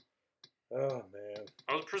 Oh, man.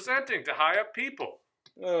 I was presenting to high up people.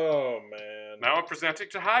 Oh, man. Now I'm presenting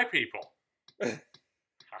to high people.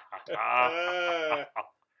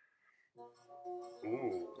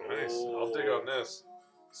 Ooh, nice. I'll dig on this.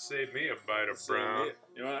 Save me a bite of brown.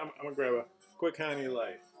 You know what? I'm going to grab a quick honey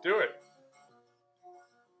light. Do it.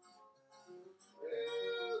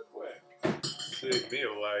 Real quick. Save me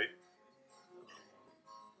a light.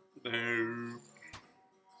 No.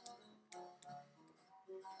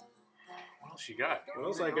 What else you got? What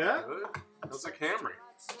else I got? How's the Camry?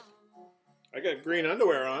 I got green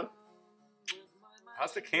underwear on.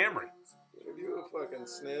 How's the Camry? Give you a fucking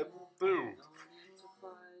snib. Boom.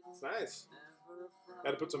 It's nice.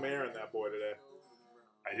 Had to put some air in that boy today.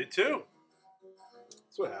 I did too.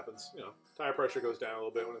 That's what happens. Tire pressure goes down a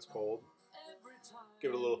little bit when it's cold.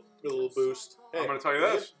 Give it a little boost. Hey, I'm gonna tell you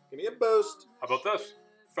this. Give me a boost. How about this?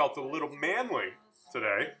 Felt a little manly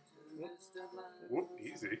today. Whoop,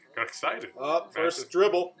 easy. Got excited. First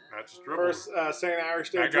dribble. Not just dribble. First St. Irish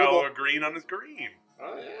Day I got a dribble. little green on his green.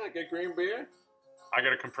 Oh yeah, get green beer. I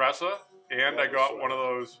got a compressor, and I got one of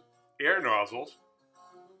those air nozzles.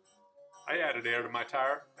 I added air to my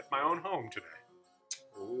tire at my own home today.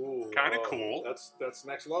 Ooh, Kind of cool. That's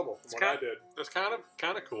next level from what I did. That's kind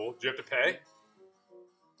of cool. Did you have to pay?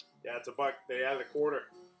 Yeah, it's $1. They added a quarter.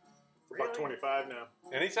 It's Really? $1.25 now.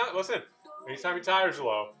 Anytime your tires are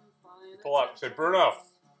low, you pull up. Say, Bruno,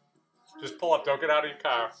 just pull up. Don't get out of your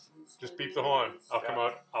car. Just beep the horn. I'll come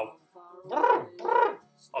out.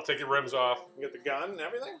 I'll take your rims off. You get the gun and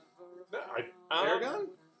everything? No, Air gun?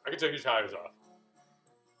 I can take your tires off.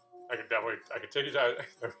 I could take your tires.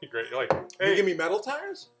 That'd be great. You're like, Hey. You give me metal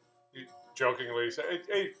tires? You jokingly say,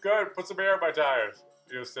 hey, good, put some air in my tires.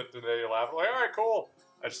 You just sit there, you laugh. Like, all right, cool.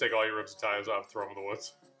 I just take all your rims and tires off, throw them in the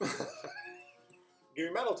woods. Give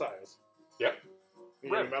me metal tires. Yep. You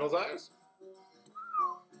give me metal tires?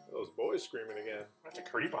 Those boys screaming again. I have to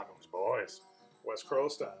creep on those boys. West Crow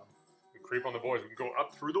style. We creep on the boys. We can go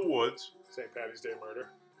up through the woods. St. Patty's Day murder.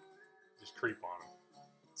 Just creep on them.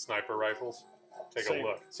 Sniper rifles. Take a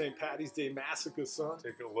look. St. Patty's Day massacre, son.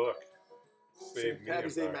 Take a look. St.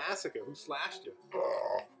 Patty's Day massacre. Who slashed you?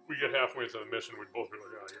 Oh, we get halfway to the mission, we'd both be like,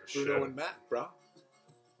 oh, you're shit. Bruno and Matt, bro.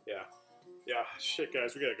 Yeah. Yeah. Shit,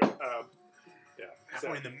 guys. We gotta go. Yeah.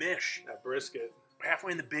 Halfway in the mish. That brisket.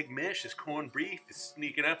 Halfway in the big mish, this corned beef is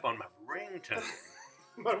sneaking up on my ringtone.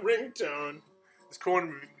 My ringtone. This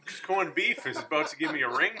corned beef is about to give me a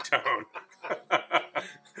ringtone.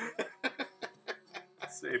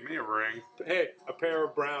 Save me a ring. Hey, a pair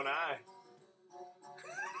of brown eye.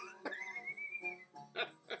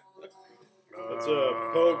 That's a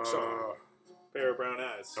Pogue song. Pair of brown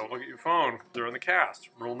eyes. Don't look at your phone during the cast.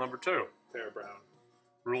 Rule number 2. Pair of brown.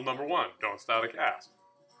 Rule number 1, don't start a cast.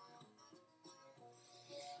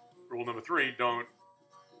 Rule number 3, don't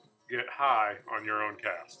get high on your own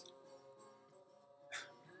cast.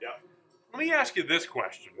 Yep. Let me ask you this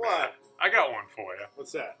question. What? Matt. I got one for you.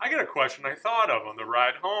 What's that? I got a question I thought of on the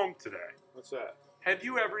ride home today. What's that? Have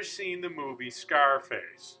you ever seen the movie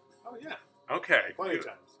Scarface? Oh, yeah. Okay. Plenty of good.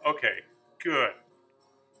 times. Okay, good.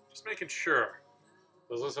 Just making sure.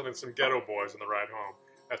 I was listening to some Ghetto Boys on the ride home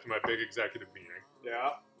after my big executive meeting,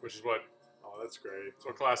 Yeah. which is what Oh, that's great.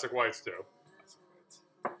 classic whites do.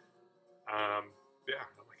 Yeah.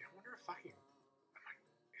 I'm like, I wonder if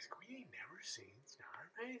is Guidi never seen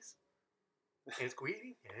Scarface? Is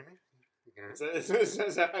Guidi never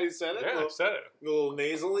Is that how you said it? Yeah, I said it. A little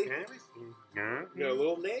nasally? Yeah. You got a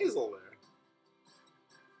little nasal there.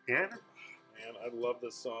 Yeah. Man, I love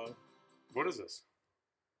this song. What is this?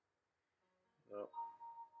 Oh.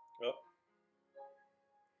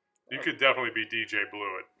 You could definitely be DJ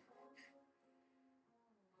Blewett.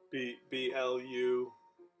 BLU.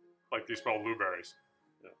 Like they spell blueberries.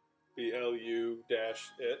 BLU dash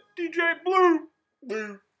it. DJ Blue.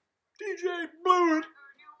 DJ Blewett.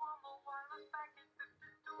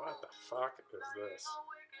 What the fuck is this?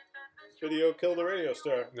 Video Kill the Radio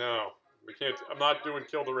Star. No, we can't. I'm not doing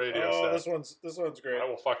Kill the Radio Oh, set. this one's great. I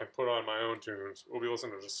will fucking put on my own tunes. We'll be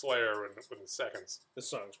listening to the Slayer within seconds. This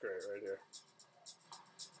song's great right here.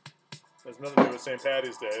 There's nothing to do with St.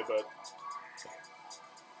 Patty's Day, but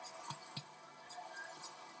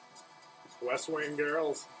West Wing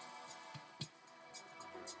girls.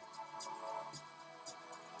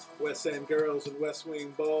 West End girls and West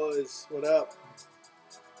Wing boys. What up?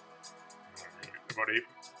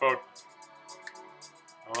 About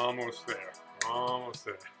almost there. Almost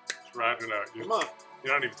there. Just writing it out. Come on.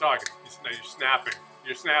 You're not even talking. You're snapping.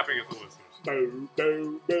 You're snapping at the listeners. Boo,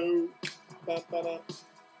 boo, boo. Ba-ba-da.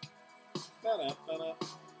 Ba-da-ba-da.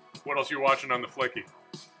 What else you watching on the Flicky?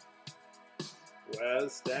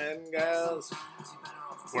 West End girls.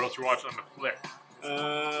 What else you watching on the Flick?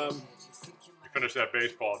 You finished that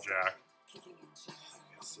baseball, Jack.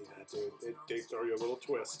 See that, dude? They throw you a little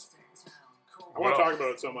twist. I What want to else? talk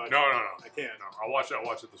about it so much. No. I can't. No, I'll watch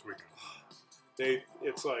it this weekend.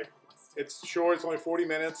 It's short. It's only 40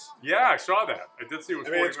 minutes. Yeah, I saw that. I did see it was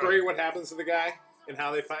 40 it's great what happens to the guy and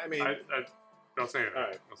how they find. I don't say anything. All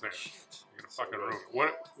right. Don't say anything. You're gonna fucking ruin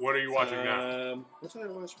it. What are you watching now? What did I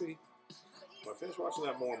watch? I finished watching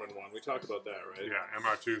that Mormon one. We talked about that, right? Yeah,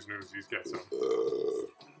 MR2's news. He's got some.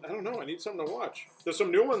 I don't know. I need something to watch. There's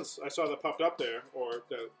some new ones I saw that popped up there, or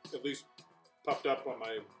that at least popped up on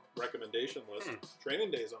my recommendation list.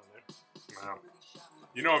 Training Day's on there. Wow.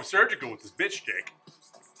 You know I'm surgical with this bitch Jake.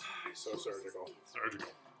 So surgical.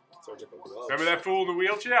 Surgical gloves. Remember that fool in the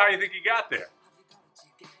wheelchair? How do you think he got there?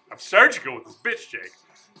 I'm surgical with this bitch Jake.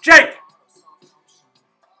 Jake!